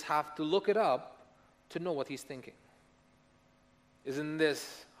always have to look it up to know what he's thinking. Isn't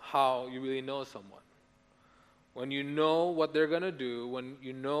this how you really know someone? When you know what they're going to do, when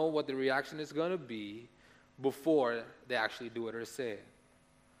you know what the reaction is going to be before they actually do it or say it.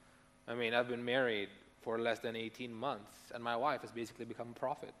 I mean, I've been married for less than 18 months, and my wife has basically become a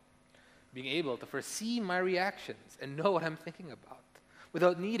prophet, being able to foresee my reactions and know what I'm thinking about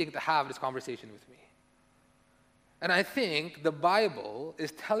without needing to have this conversation with me. And I think the Bible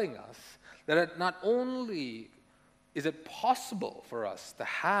is telling us that not only is it possible for us to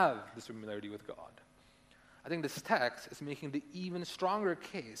have this familiarity with God, I think this text is making the even stronger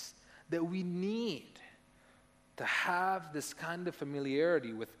case that we need to have this kind of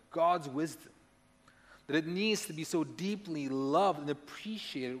familiarity with God's wisdom, that it needs to be so deeply loved and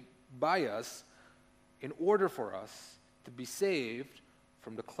appreciated by us in order for us to be saved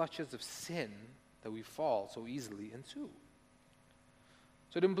from the clutches of sin that we fall so easily into.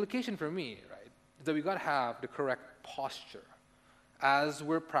 So the implication for me, right, is that we got to have the correct posture as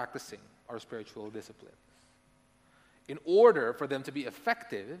we're practicing our spiritual disciplines in order for them to be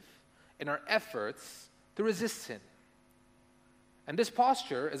effective in our efforts to resist sin. And this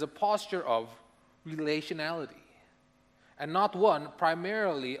posture is a posture of relationality and not one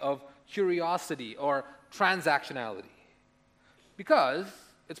primarily of curiosity or transactionality. Because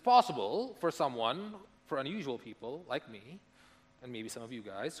it's possible for someone, for unusual people like me, and maybe some of you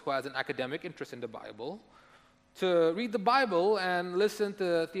guys, who has an academic interest in the Bible, to read the Bible and listen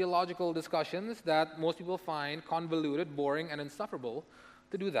to theological discussions that most people find convoluted, boring, and insufferable,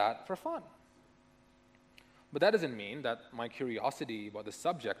 to do that for fun. But that doesn't mean that my curiosity about the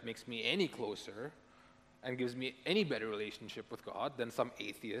subject makes me any closer and gives me any better relationship with God than some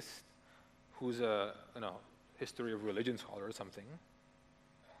atheist who's a history of religion scholar or something.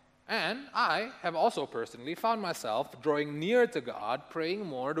 And I have also personally found myself drawing near to God, praying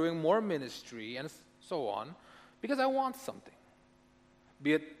more, doing more ministry, and so on, because I want something,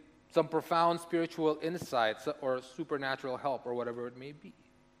 be it some profound spiritual insights or supernatural help or whatever it may be.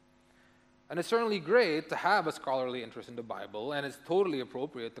 And it's certainly great to have a scholarly interest in the Bible, and it's totally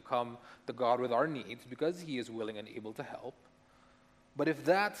appropriate to come to God with our needs because He is willing and able to help. But if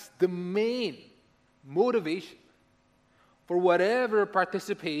that's the main motivation for whatever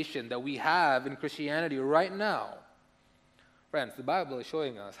participation that we have in Christianity right now, friends, the Bible is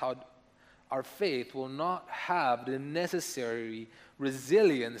showing us how our faith will not have the necessary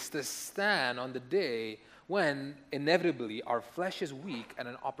resilience to stand on the day when inevitably our flesh is weak and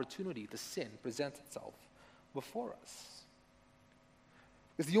an opportunity to sin presents itself before us.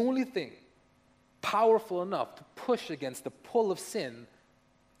 Because the only thing powerful enough to push against the pull of sin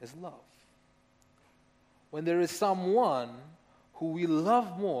is love. When there is someone who we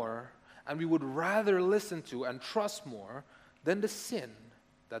love more and we would rather listen to and trust more than the sin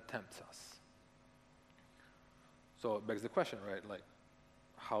that tempts us. So it begs the question, right? Like,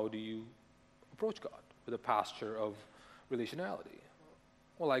 how do you approach God with a posture of relationality?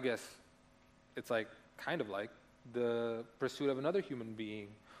 Well, I guess it's kind of like the pursuit of another human being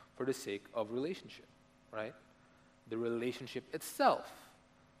for the sake of relationship, right? The relationship itself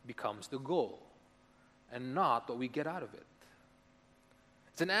becomes the goal and not what we get out of it.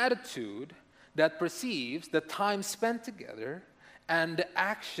 It's an attitude that perceives the time spent together and the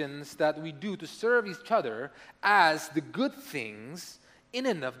actions that we do to serve each other as the good things in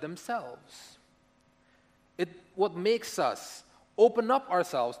and of themselves. What makes us open up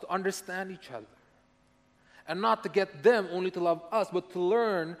ourselves to understand each other and not to get them only to love us, but to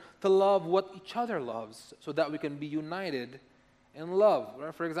learn to love what each other loves so that we can be united in love.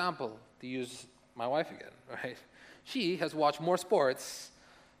 For example, to use my wife again, right? She has watched more sports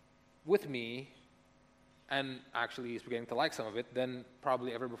with me and actually is beginning to like some of it than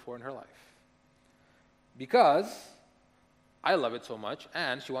probably ever before in her life. Because I love it so much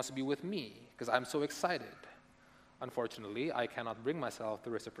and she wants to be with me because I'm so excited. Unfortunately, I cannot bring myself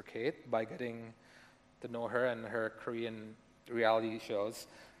to reciprocate by getting to know her and her Korean reality shows.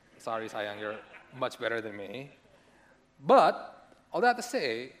 Sorry, Sayang, you're much better than me. But all that to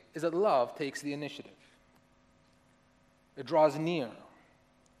say is that love takes the initiative. It draws near.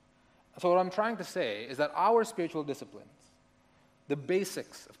 So what I'm trying to say is that our spiritual disciplines, the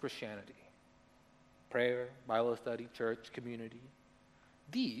basics of Christianity, prayer, Bible study, church, community,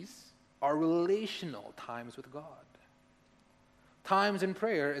 these are relational times with God. Times in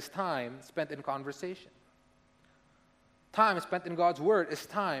prayer is time spent in conversation. Time spent in God's Word is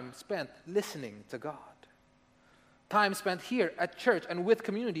time spent listening to God. Time spent here at church and with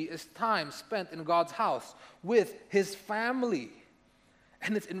community is time spent in God's house with His family.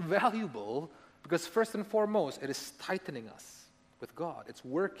 And it's invaluable because first and foremost, it is tightening us with God. It's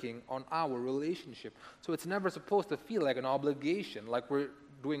working on our relationship. So it's never supposed to feel like an obligation, like we're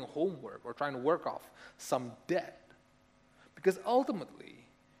doing homework or trying to work off some debt. Because ultimately,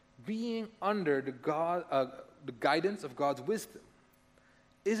 being under the guidance of God's wisdom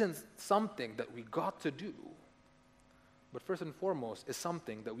isn't something that we got to do, but first and foremost is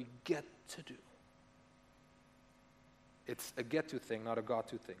something that we get to do. It's a get-to thing, not a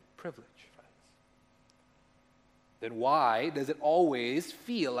got-to thing. Privilege, friends. Then why does it always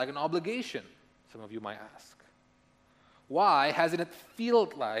feel like an obligation? Some of you might ask. Why hasn't it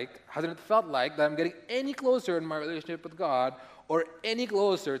felt like that I'm getting any closer in my relationship with God or any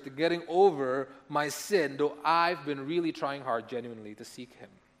closer to getting over my sin, though I've been really trying hard genuinely to seek Him?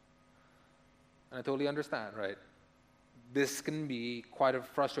 And I totally understand, right? This can be quite a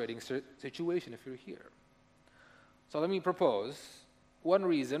frustrating situation if you're here. So let me propose one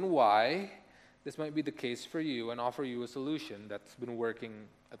reason why this might be the case for you and offer you a solution that's been working,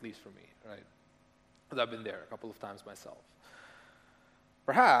 at least for me, right? Because I've been there a couple of times myself.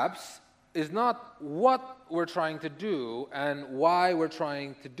 Perhaps it's not what we're trying to do and why we're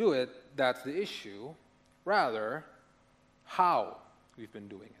trying to do it that's the issue. Rather, how we've been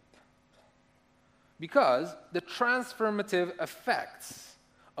doing it. Because the transformative effects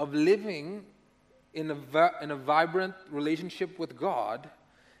of living in a vibrant relationship with God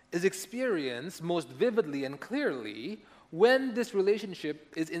is experienced most vividly and clearly when this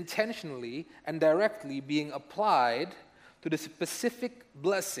relationship is intentionally and directly being applied to the specific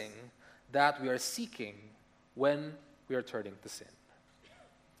blessing that we are seeking when we are turning to sin.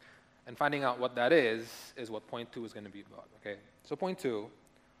 And finding out what that is what point 2 is going to be about, okay? So point 2,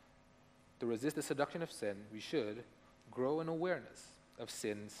 to resist the seduction of sin, we should grow in awareness of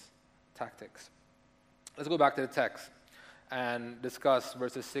sin's tactics. Let's go back to the text and discuss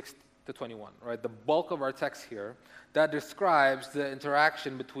verses 6 to 21, right? The bulk of our text here that describes the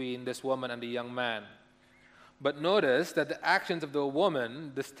interaction between this woman and the young man. But notice that the actions of the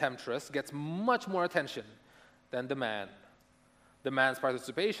woman, this temptress, gets much more attention than the man. The man's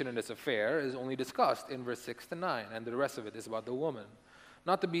participation in this affair is only discussed in verse 6 to 9, and the rest of it is about the woman.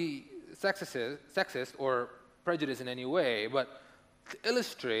 Not to be sexist or prejudiced in any way, but to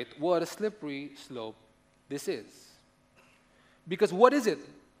illustrate what a slippery slope this is. Because what is it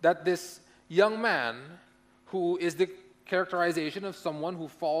that this young man, who is the characterization of someone who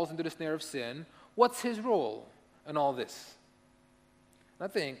falls into the snare of sin, what's his role in all this? I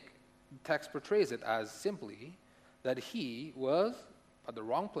think the text portrays it as simply that he was at the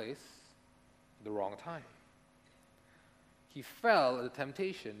wrong place at the wrong time. He fell at the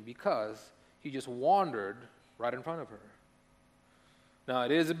temptation because he just wandered right in front of her. Now,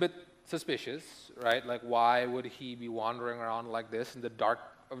 it is a bit suspicious, right? Like, why would he be wandering around like this in the dark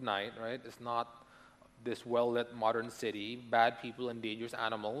of night, right? It's not this well-lit modern city. Bad people and dangerous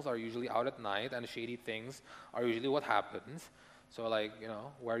animals are usually out at night, and shady things are usually what happens. So, like,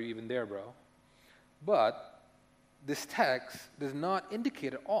 why are you even there, bro? But this text does not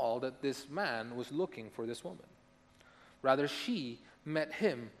indicate at all that this man was looking for this woman. Rather, she met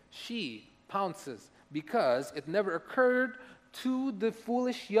him. She pounces because it never occurred to the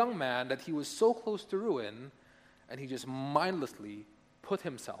foolish young man that he was so close to ruin, and he just mindlessly put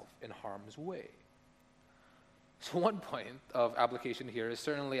himself in harm's way. So one point of application here is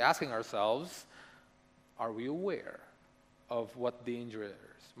certainly asking ourselves, are we aware of what dangers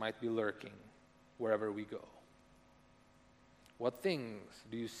might be lurking wherever we go? What things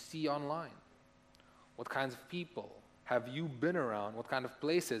do you see online? What kinds of people have you been around? What kind of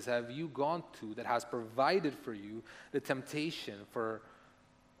places have you gone to that has provided for you the temptation or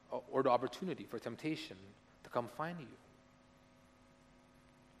the opportunity for temptation to come find you?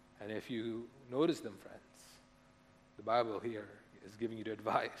 And if you notice them, friends, the Bible here is giving you the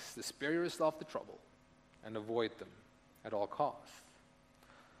advice to spare yourself the trouble and avoid them at all costs.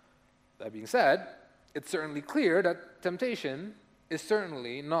 That being said, it's certainly clear that temptation is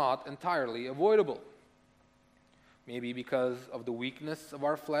certainly not entirely avoidable. Maybe because of the weakness of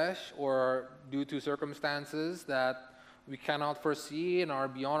our flesh or due to circumstances that we cannot foresee and are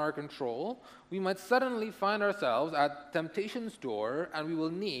beyond our control, we might suddenly find ourselves at temptation's door and we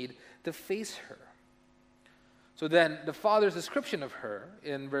will need to face her. So then the Father's description of her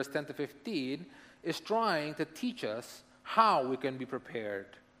in verse 10 to 15 is trying to teach us how we can be prepared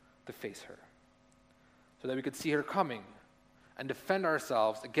to face her, so that we could see her coming and defend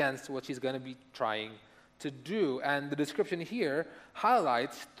ourselves against what she's going to be trying to do. And the description here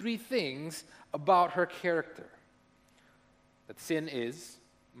highlights 3 things about her character. That sin is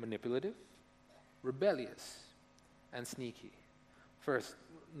manipulative, rebellious, and sneaky. First,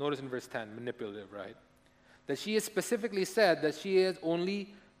 notice in verse 10, manipulative, right? That she is specifically said that she is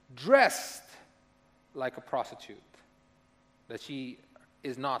only dressed like a prostitute. That she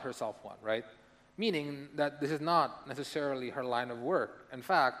is not herself one, right? Meaning that this is not necessarily her line of work. In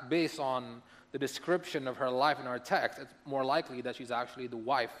fact, based on the description of her life in our text, it's more likely that she's actually the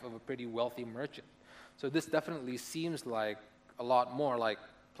wife of a pretty wealthy merchant. So this definitely seems like a lot more like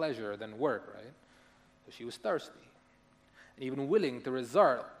pleasure than work, right? So she was thirsty, and even willing to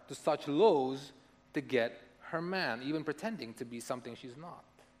resort to such lows to get her man, even pretending to be something she's not,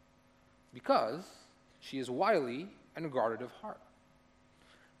 because she is wily and guarded of heart,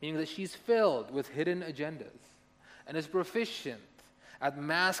 meaning that she's filled with hidden agendas and is proficient at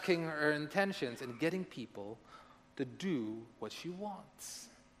masking her intentions and getting people to do what she wants.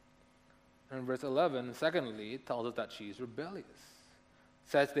 And verse 11, secondly, tells us that she's rebellious.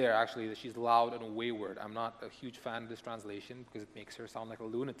 It says there actually that she's loud and wayward. I'm not a huge fan of this translation because it makes her sound like a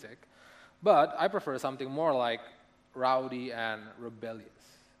lunatic, but I prefer something more like rowdy and rebellious.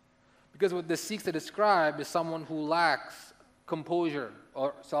 Because what this seeks to describe is someone who lacks composure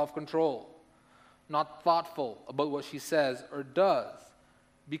or self-control, not thoughtful about what she says or does,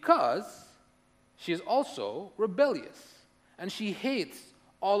 because she is also rebellious and she hates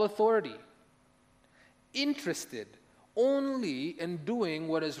all authority, interested only in doing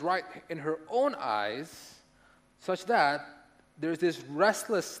what is right in her own eyes, such that there's this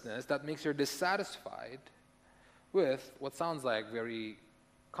restlessness that makes her dissatisfied with what sounds like very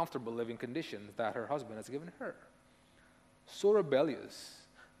comfortable living conditions that her husband has given her. So rebellious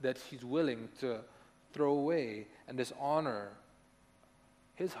that she's willing to throw away and dishonor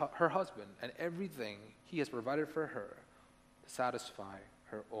her husband and everything he has provided for her to satisfy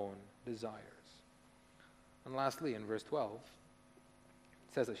her own desires. And lastly, in verse 12,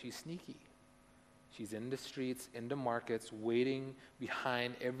 it says that she's sneaky. She's in the streets, in the markets, waiting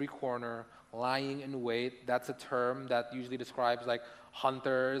behind every corner, lying in wait. That's a term that usually describes like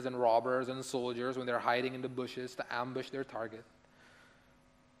hunters and robbers and soldiers when they're hiding in the bushes to ambush their target.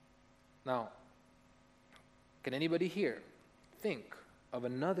 Now, can anybody here think of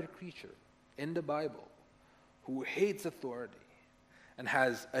another creature in the Bible who hates authority and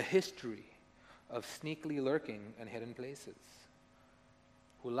has a history of sneakily lurking in hidden places,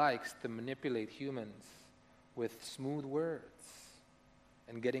 who likes to manipulate humans with smooth words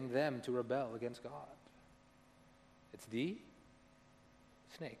and getting them to rebel against God? It's the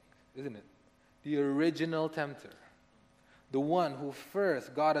snake, isn't it? The original tempter. The one who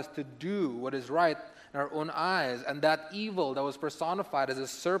first got us to do what is right in our own eyes, and that evil that was personified as a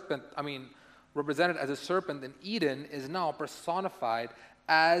serpent, represented as a serpent in Eden, is now personified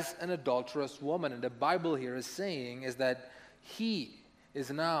as an adulterous woman. And the Bible here is saying is that he is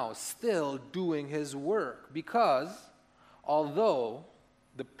now still doing his work, because although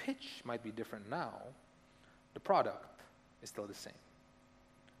the pitch might be different now, the product is still the same.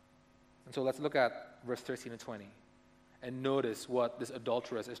 And so let's look at verse 13 and 20 and notice what this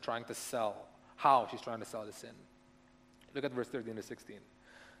adulteress is trying to sell, how she's trying to sell the sin. Look at verse 13 to 16.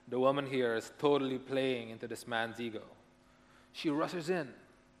 The woman here is totally playing into this man's ego. She rushes in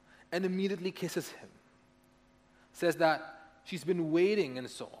and immediately kisses him. Says that she's been waiting and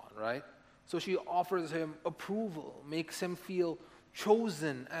so on, right? So she offers him approval, makes him feel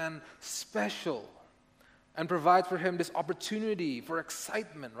chosen and special, and provides for him this opportunity for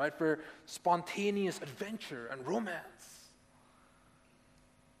excitement, right? For spontaneous adventure and romance.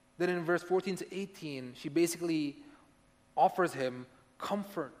 Then in verse 14 to 18, she basically offers him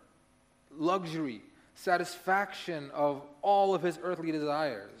comfort, luxury, satisfaction of all of his earthly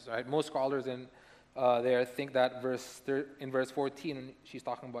desires, right? Most scholars there think that in verse 14, when she's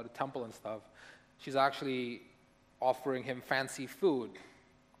talking about the temple and stuff, she's actually offering him fancy food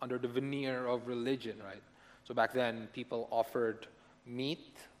under the veneer of religion, right? So back then, people offered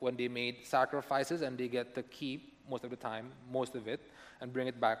meat when they made sacrifices, and they get to keep most of the time, most of it, and bring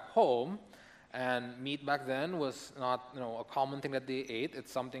it back home. And meat back then was not, a common thing that they ate.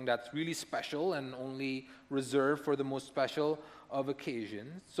 It's something that's really special and only reserved for the most special of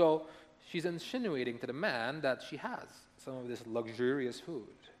occasions. So she's insinuating to the man that she has some of this luxurious food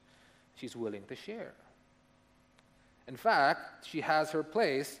she's willing to share. In fact, she has her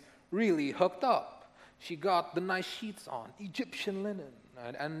place really hooked up. She got the nice sheets on, Egyptian linen,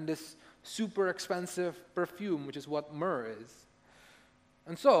 and this super expensive perfume, which is what myrrh is.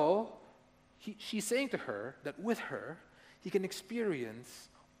 And so she's saying to her that with her, he can experience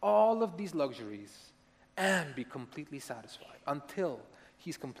all of these luxuries and be completely satisfied until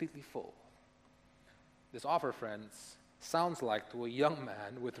he's completely full. This offer, friends, sounds like to a young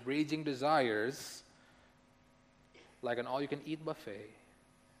man with raging desires, like an all-you-can-eat buffet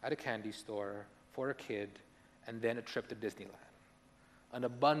at a candy store for a kid, and then a trip to Disneyland. An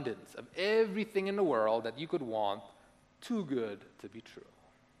abundance of everything in the world that you could want, too good to be true.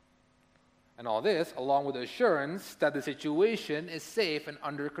 And all this, along with the assurance that the situation is safe and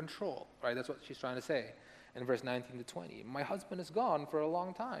under control, right? That's what she's trying to say in verse 19 to 20. My husband is gone for a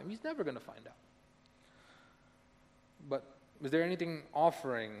long time. He's never going to find out. But is there anything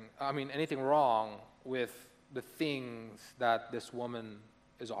wrong with the things that this woman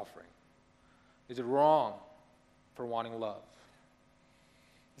is offering? Is it wrong for wanting love?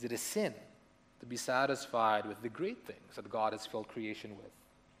 Is it a sin to be satisfied with the great things that God has filled creation with?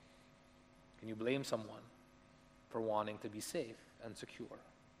 Can you blame someone for wanting to be safe and secure?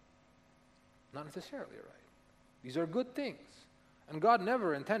 Not necessarily, right? These are good things. And God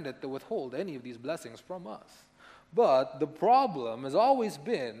never intended to withhold any of these blessings from us. But the problem has always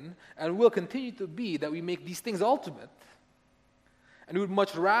been, and will continue to be, that we make these things ultimate. And we would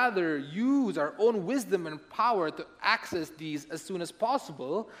much rather use our own wisdom and power to access these as soon as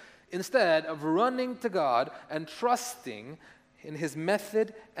possible, instead of running to God and trusting in His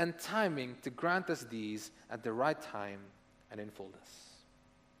method and timing to grant us these at the right time and in fullness.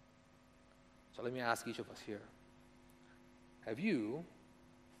 So let me ask each of us here. Have you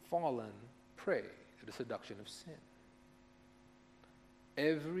fallen prey to the seduction of sin?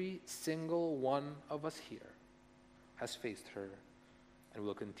 Every single one of us here has faced her and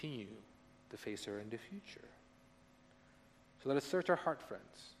will continue to face her in the future. So let us search our heart,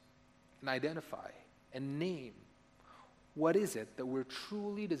 friends, and identify and name what is it that we're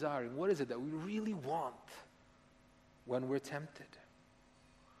truly desiring? What is it that we really want when we're tempted?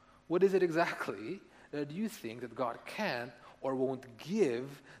 What is it exactly that you think that God can't or won't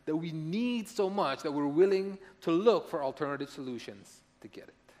give that we need so much that we're willing to look for alternative solutions to get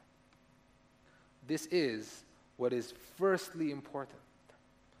it? This is what is firstly important,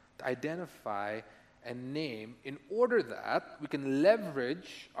 to identify and name, in order that we can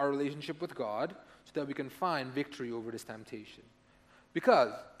leverage our relationship with God so that we can find victory over this temptation.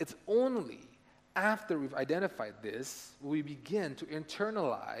 Because it's only after we've identified this will we begin to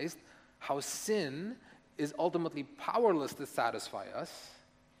internalize how sin is ultimately powerless to satisfy us,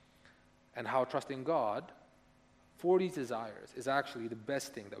 and how trusting God for these desires is actually the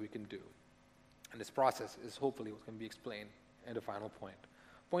best thing that we can do. And this process is hopefully what can be explained in the final point.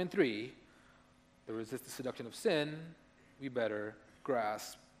 Point 3, to resist the seduction of sin, we better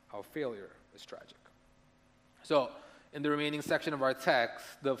grasp how failure is tragic. So, in the remaining section of our text,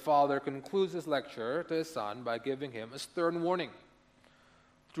 the father concludes his lecture to his son by giving him a stern warning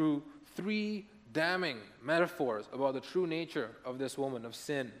through 3 damning metaphors about the true nature of this woman of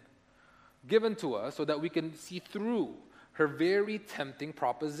sin, given to us so that we can see through her very tempting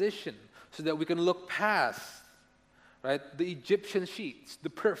proposition, so that we can look past, right, the Egyptian sheets, the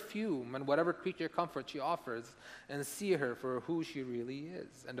perfume, and whatever creature comfort she offers, and see her for who she really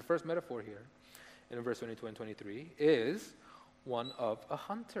is. And the first metaphor here, in verse 22 and 23, is one of a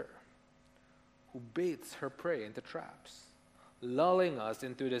hunter who baits her prey into traps, lulling us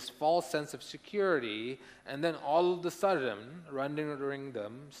into this false sense of security, and then all of a sudden rendering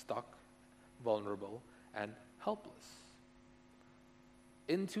them stuck, vulnerable, and helpless.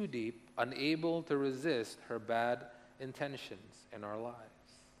 In too deep, unable to resist her bad intentions in our lives.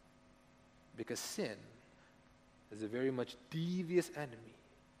 Because sin is a very much devious enemy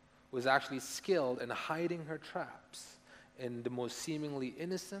who is actually skilled in hiding her traps in the most seemingly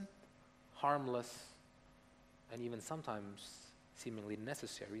innocent, harmless, and even sometimes seemingly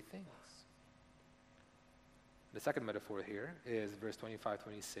necessary things. The second metaphor here is verse 25-26,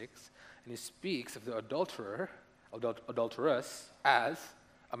 and he speaks of the adulteress as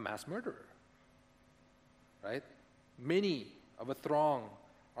a mass murderer, right? Many of a throng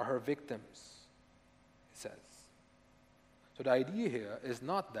are her victims, it says. So the idea here is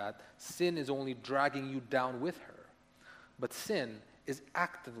not that sin is only dragging you down with her, but sin is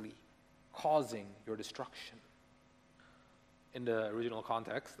actively causing your destruction. In the original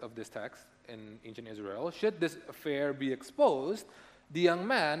context of this text in ancient Israel, should this affair be exposed, the young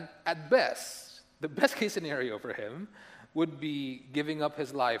man, at best, the best case scenario for him, would be giving up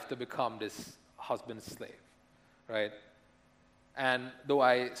his life to become this husband's slave, right? And though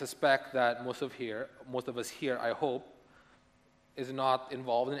I suspect that most of us here, I hope, is not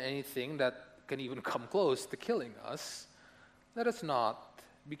involved in anything that can even come close to killing us, let us not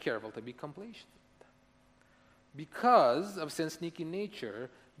be careful to be complacent. Because of sin's sneaky nature,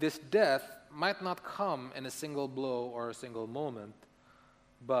 this death might not come in a single blow or a single moment,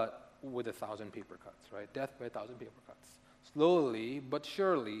 but with 1,000 paper cuts, right? Death by 1,000 paper cuts. Slowly but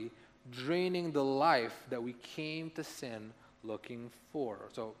surely draining the life that we came to sin looking for.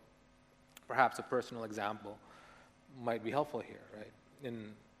 So perhaps a personal example might be helpful here, right?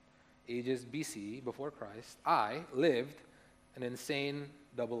 In ages BC, before Christ, I lived an insane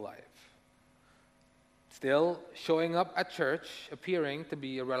double life. Still showing up at church, appearing to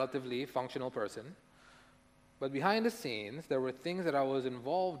be a relatively functional person. But behind the scenes, there were things that I was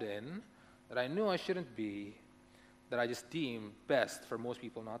involved in that I knew I shouldn't be, that I just deemed best for most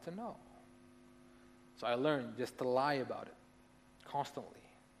people not to know. So I learned just to lie about it constantly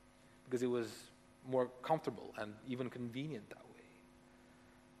because it was more comfortable and even convenient that way.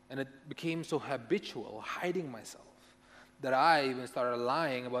 And it became so habitual, hiding myself, that I even started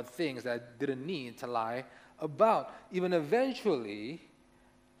lying about things that I didn't need to lie about. Even eventually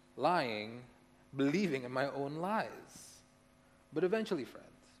lying, believing in my own lies. But eventually, friends,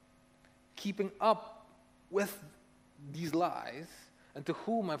 keeping up with these lies and to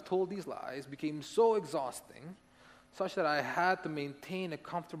whom I've told these lies became so exhausting, such that I had to maintain a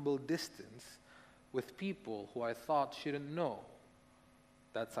comfortable distance with people who I thought shouldn't know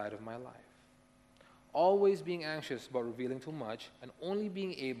that side of my life. Always being anxious about revealing too much and only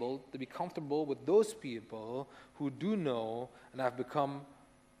being able to be comfortable with those people who do know and have become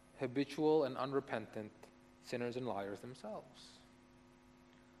habitual and unrepentant sinners and liars themselves.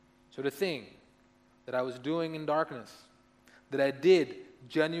 So the thing that I was doing in darkness, that I did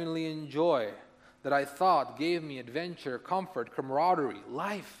genuinely enjoy, that I thought gave me adventure, comfort, camaraderie,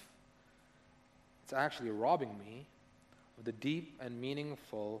 life, it's actually robbing me of the deep and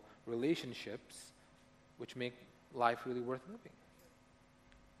meaningful relationships which make life really worth living.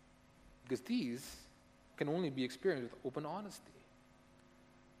 Because these can only be experienced with open honesty.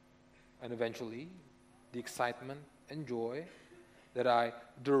 And eventually, the excitement and joy that I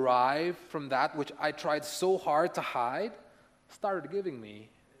derived from that which I tried so hard to hide started giving me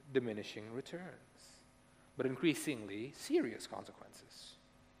diminishing returns, but increasingly serious consequences,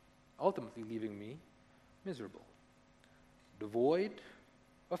 ultimately leaving me miserable, devoid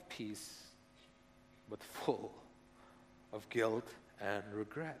of peace, but full of guilt and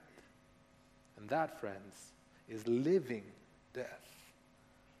regret. And that, friends, is living death.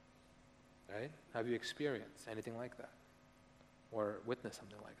 Right? Have you experienced anything like that? Or witnessed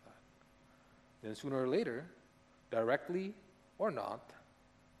something like that? Then sooner or later, directly or not,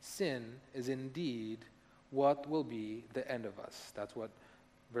 sin is indeed what will be the end of us. That's what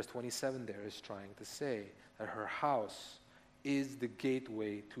verse 27 there is trying to say, that her house is the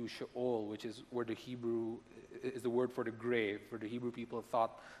gateway to Sheol, which is where the Hebrew is the word for the grave, where the Hebrew people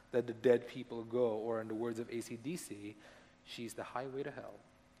thought that the dead people go, or in the words of AC/DC, she's the highway to hell.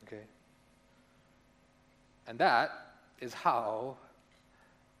 Okay? And that is how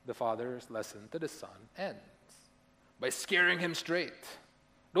the father's lesson to the son ends, by scaring him straight.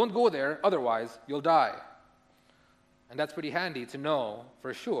 Don't go there, otherwise you'll die. And that's pretty handy to know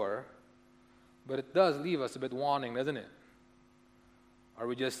for sure, but it does leave us a bit wanting, doesn't it? Are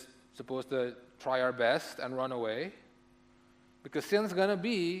we just supposed to try our best and run away? Because sin's gonna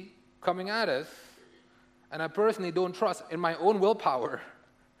be coming at us, and I personally don't trust in my own willpower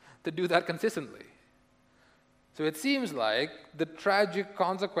to do that consistently. So it seems like the tragic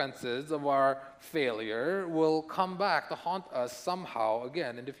consequences of our failure will come back to haunt us somehow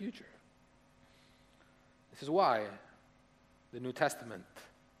again in the future. This is why the New Testament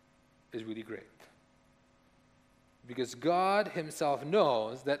is really great. Because God himself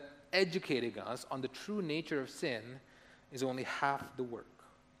knows that educating us on the true nature of sin is only half the work.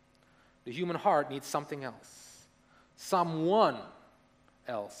 The human heart needs something else, someone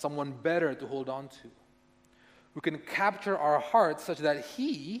else, someone better to hold on to, who can capture our hearts such that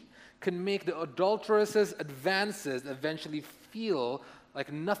he can make the adulteress's advances eventually feel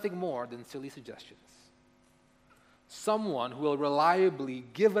like nothing more than silly suggestions. Someone who will reliably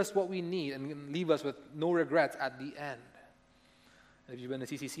give us what we need and leave us with no regrets at the end. And if you've been to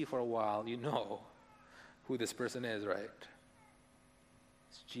CCC for a while, you know who this person is, right?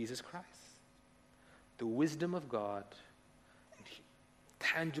 It's Jesus Christ. The wisdom of God in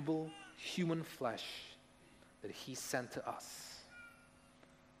tangible human flesh that he sent to us.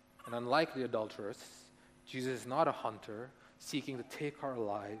 And unlike the adulteress, Jesus is not a hunter seeking to take our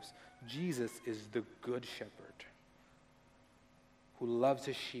lives. Jesus is the good shepherd who loves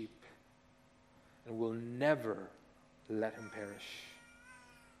his sheep and will never let him perish.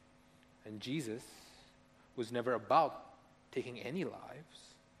 And Jesus was never about taking any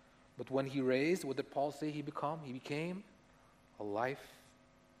lives, but when he raised, what did Paul say he became? He became a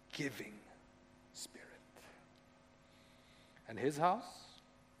life-giving spirit. And his house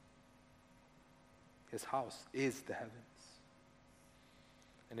is the heavens.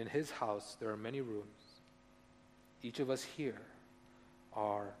 And in his house, there are many rooms. Each of us here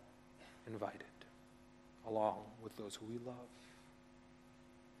are invited, along with those who we love.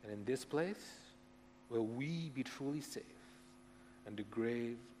 And in this place, will we be truly safe, and the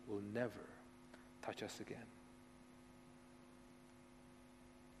grave will never touch us again.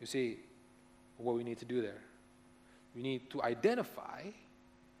 You see, what we need to do there, we need to identify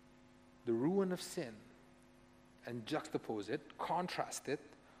the ruin of sin and juxtapose it, contrast it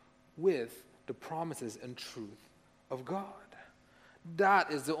with the promises and truth of God.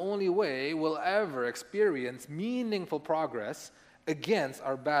 That is the only way we'll ever experience meaningful progress against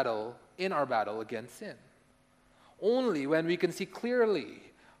our battle, in our battle against sin. Only when we can see clearly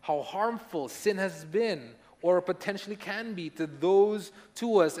how harmful sin has been or potentially can be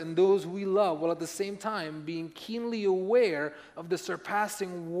to us and those we love, while at the same time being keenly aware of the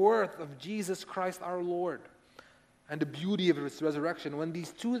surpassing worth of Jesus Christ our Lord and the beauty of his resurrection. When these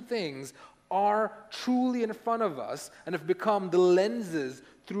two things are truly in front of us and have become the lenses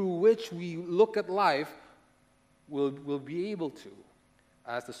through which we look at life, we'll be able to,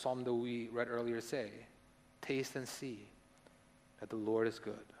 as the psalm that we read earlier say, taste and see that the Lord is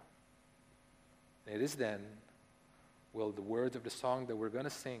good. And it is then will the words of the song that we're going to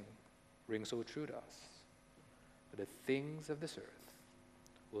sing ring so true to us, that the things of this earth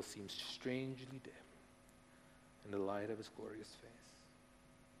will seem strangely dim in the light of his glorious face.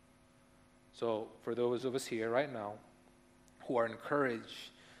 So for those of us here right now who are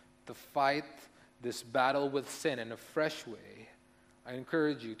encouraged to fight this battle with sin in a fresh way, I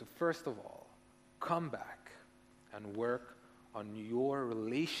encourage you to first of all come back and work on your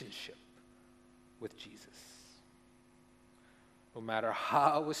relationship with Jesus. No matter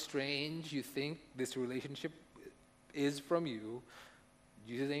how strange you think this relationship is from you,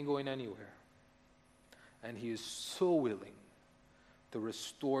 Jesus ain't going anywhere. And he is so willing to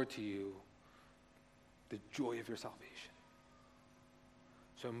restore to you the joy of your salvation.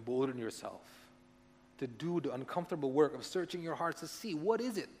 So embolden yourself to do the uncomfortable work of searching your hearts to see what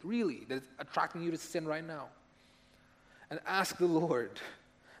is it really that is attracting you to sin right now. And ask the Lord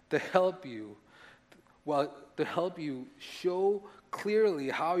to help you, to help you show clearly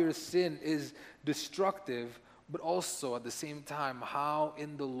how your sin is destructive, but also at the same time how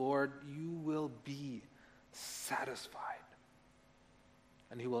in the Lord you will be satisfied.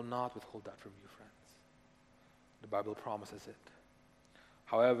 And he will not withhold that from you, friends. The Bible promises it.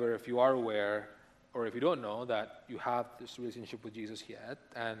 However, if you are aware, or if you don't know that you have this relationship with Jesus yet,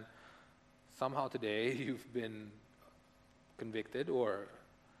 and somehow today you've been convicted or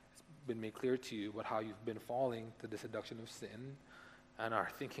it's been made clear to you about how you've been falling to the seduction of sin and are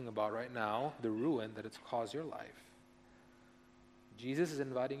thinking about right now the ruin that it's caused your life, Jesus is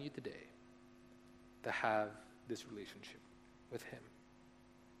inviting you today to have this relationship with him.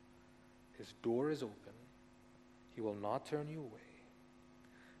 His door is open. He will not turn you away.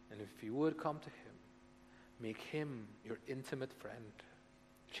 And if you would come to him, make him your intimate friend,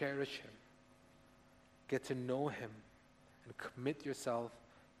 cherish him, get to know him, and commit yourself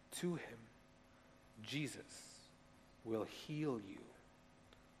to him, Jesus will heal you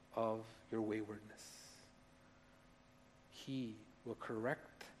of your waywardness. He will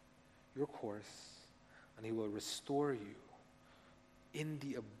correct your course, and he will restore you in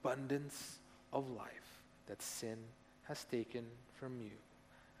the abundance of life that sin has taken from you.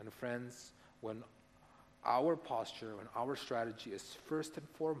 And friends, when our posture, when our strategy is first and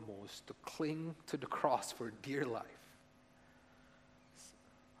foremost to cling to the cross for dear life,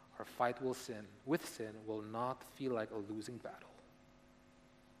 our fight with sin will not feel like a losing battle,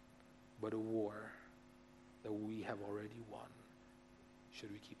 but a war that we have already won,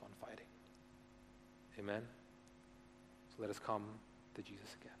 should we keep on fighting. Amen? So let us come to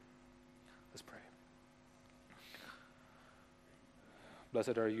Jesus again. Let's pray.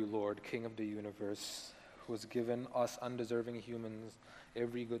 Blessed are you, Lord, King of the universe, who has given us undeserving humans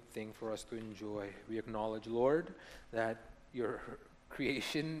every good thing for us to enjoy. We acknowledge, Lord, that your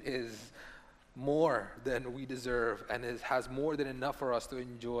creation is more than we deserve and has more than enough for us to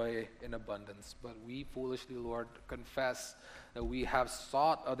enjoy in abundance. But we foolishly, Lord, confess that we have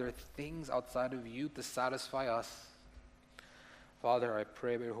sought other things outside of you to satisfy us. Father, I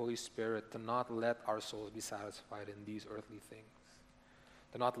pray by your Holy Spirit to not let our souls be satisfied in these earthly things,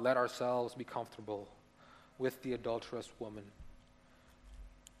 to not let ourselves be comfortable with the adulterous woman.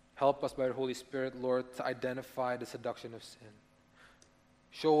 Help us by your Holy Spirit, Lord, to identify the seduction of sin.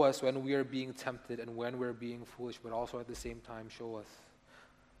 Show us when we are being tempted and when we're being foolish, but also at the same time show us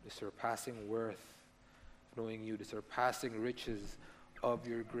the surpassing worth of knowing you, the surpassing riches of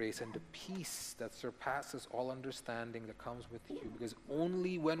your grace, and the peace that surpasses all understanding that comes with you. Because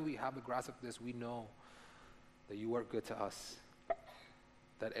only when we have a grasp of this, we know that you are good to us,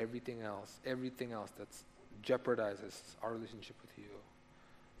 that everything else that jeopardizes our relationship with you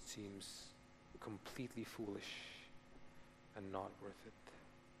seems completely foolish and not worth it.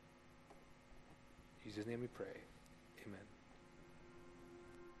 In Jesus' name we pray. Amen.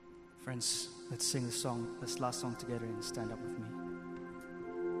 Friends, let's sing this last song together, and stand up with me.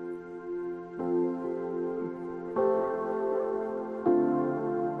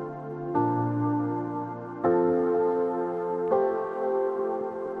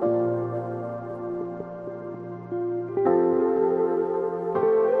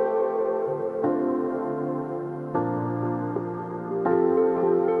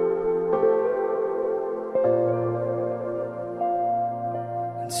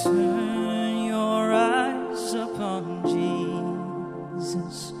 Turn your eyes upon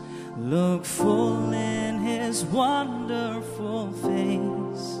Jesus. Look full in his wonderful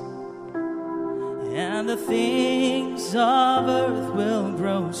face, and the things of earth will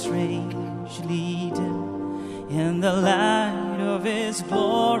grow strangely dim in the light of his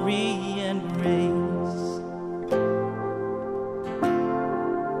glory and grace.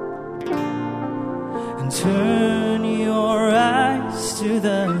 And turn your eyes to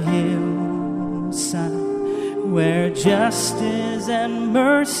the hillside, where justice and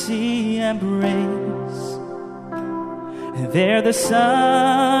mercy embrace. There the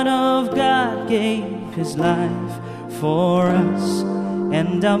Son of God gave his life for us,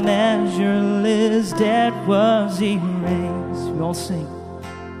 and our measureless debt was erased. We all sing.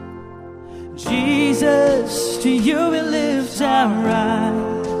 Jesus, to you we lift our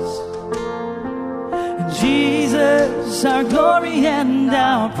eyes. Jesus, our glory and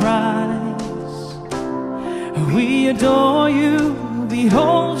our prize. We adore you,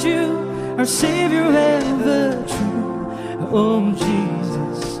 behold you, our Savior ever true. Oh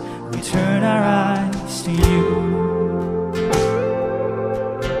Jesus, we turn our eyes to you.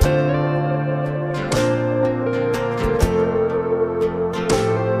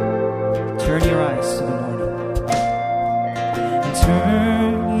 Turn your eyes to the morning, and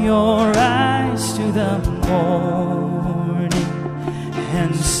turn your eyes to the morning,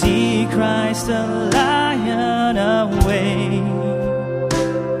 and see Christ the Lion away.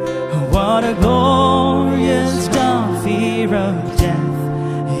 What a glorious dawn! Fear of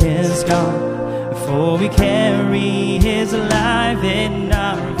death is gone, for we carry his life in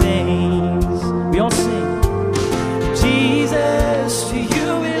our veins. We all sing. Jesus, to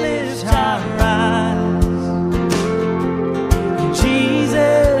you we lift our eyes.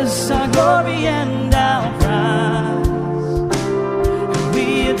 Jesus, our glory and our prize. We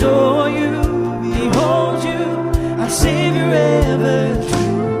adore you, behold you, our Savior ever true.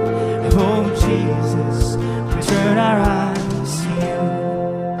 Oh Jesus, we turn our eyes to you.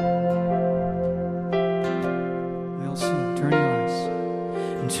 We'll sing. Turn your eyes.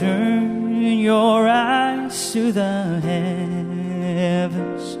 And turn your eyes to the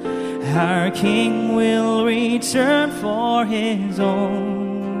heavens. Our King will return for his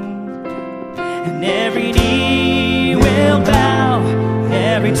own, and every knee will bow,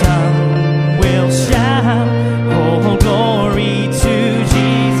 every tongue will shout, all glory to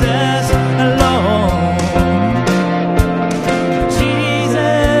Jesus alone.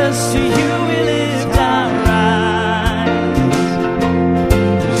 Jesus, to you we lift our eyes.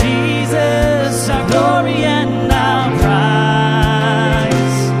 Jesus, our glory and our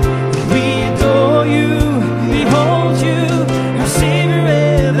prize. We adore you, behold you, our Savior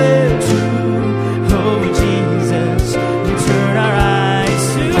ever true. Oh Jesus, we turn our eyes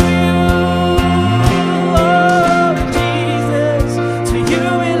to you. Oh Jesus, to you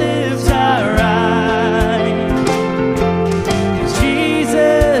we lift our eyes.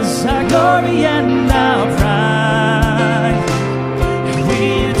 Jesus, our glory and our pride. We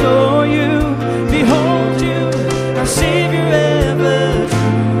adore you, behold you, our Savior ever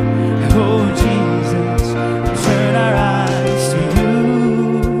true. Oh Jesus, we turn our eyes to you.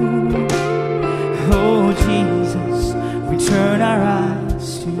 Oh Jesus, we turn our eyes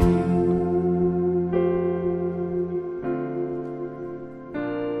to you.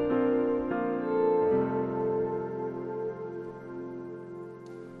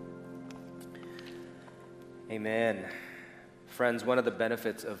 Amen. Friends, one of the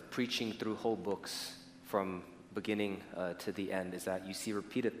benefits of preaching through whole books from beginning to the end is that you see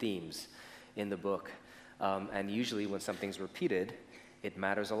repeated themes in the book. And usually when something's repeated, it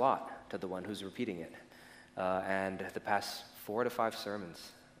matters a lot to the one who's repeating it. And the past 4 to 5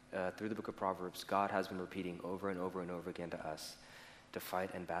 sermons through the book of Proverbs, God has been repeating over and over and over again to us to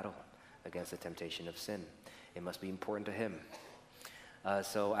fight and battle against the temptation of sin. It must be important to him.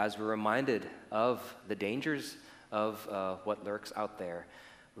 So as we're reminded of the dangers of what lurks out there,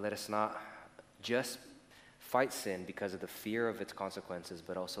 let us not just fight sin because of the fear of its consequences,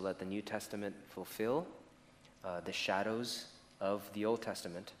 but also let the New Testament fulfill the shadows of the Old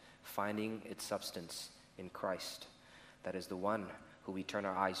Testament finding its substance in Christ. That is the one who we turn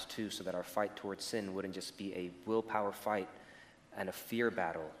our eyes to, so that our fight towards sin wouldn't just be a willpower fight and a fear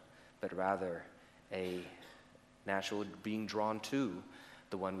battle, but rather a natural being drawn to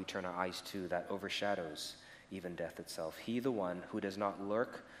the one we turn our eyes to that overshadows even death itself. He, the one who does not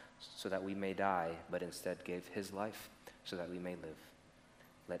lurk so that we may die, but instead gave his life so that we may live.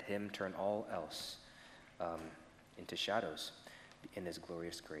 Let him turn all else into shadows in his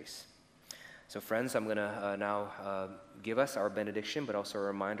glorious grace. So friends, I'm going to now give us our benediction, but also a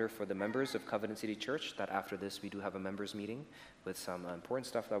reminder for the members of Covenant City Church that after this we do have a members meeting with some important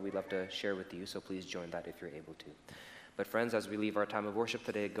stuff that we'd love to share with you, so please join that if you're able to. But friends, as we leave our time of worship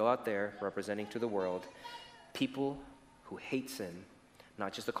today, go out there representing to the world people who hate sin,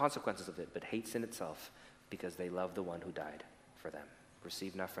 not just the consequences of it, but hate sin itself, because they love the one who died for them.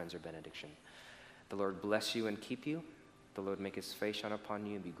 Receive now, friends, our benediction. The Lord bless you and keep you. The Lord make his face shine upon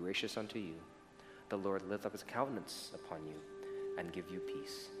you and be gracious unto you. The Lord lift up his countenance upon you and give you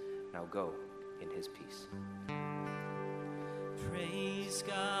peace. Now go in his peace. Praise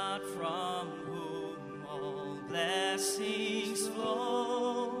God from whom all blessings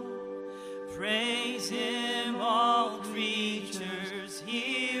flow. Praise him, all creatures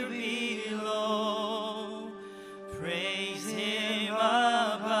here below. Praise him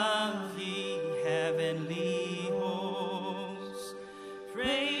above the heavenly hosts.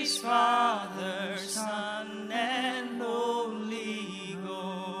 Praise Father, Son, and Holy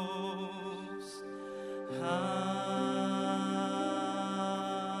Ghost.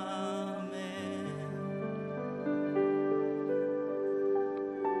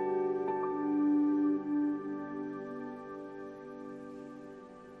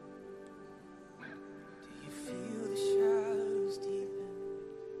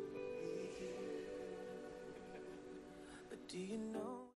 Do you know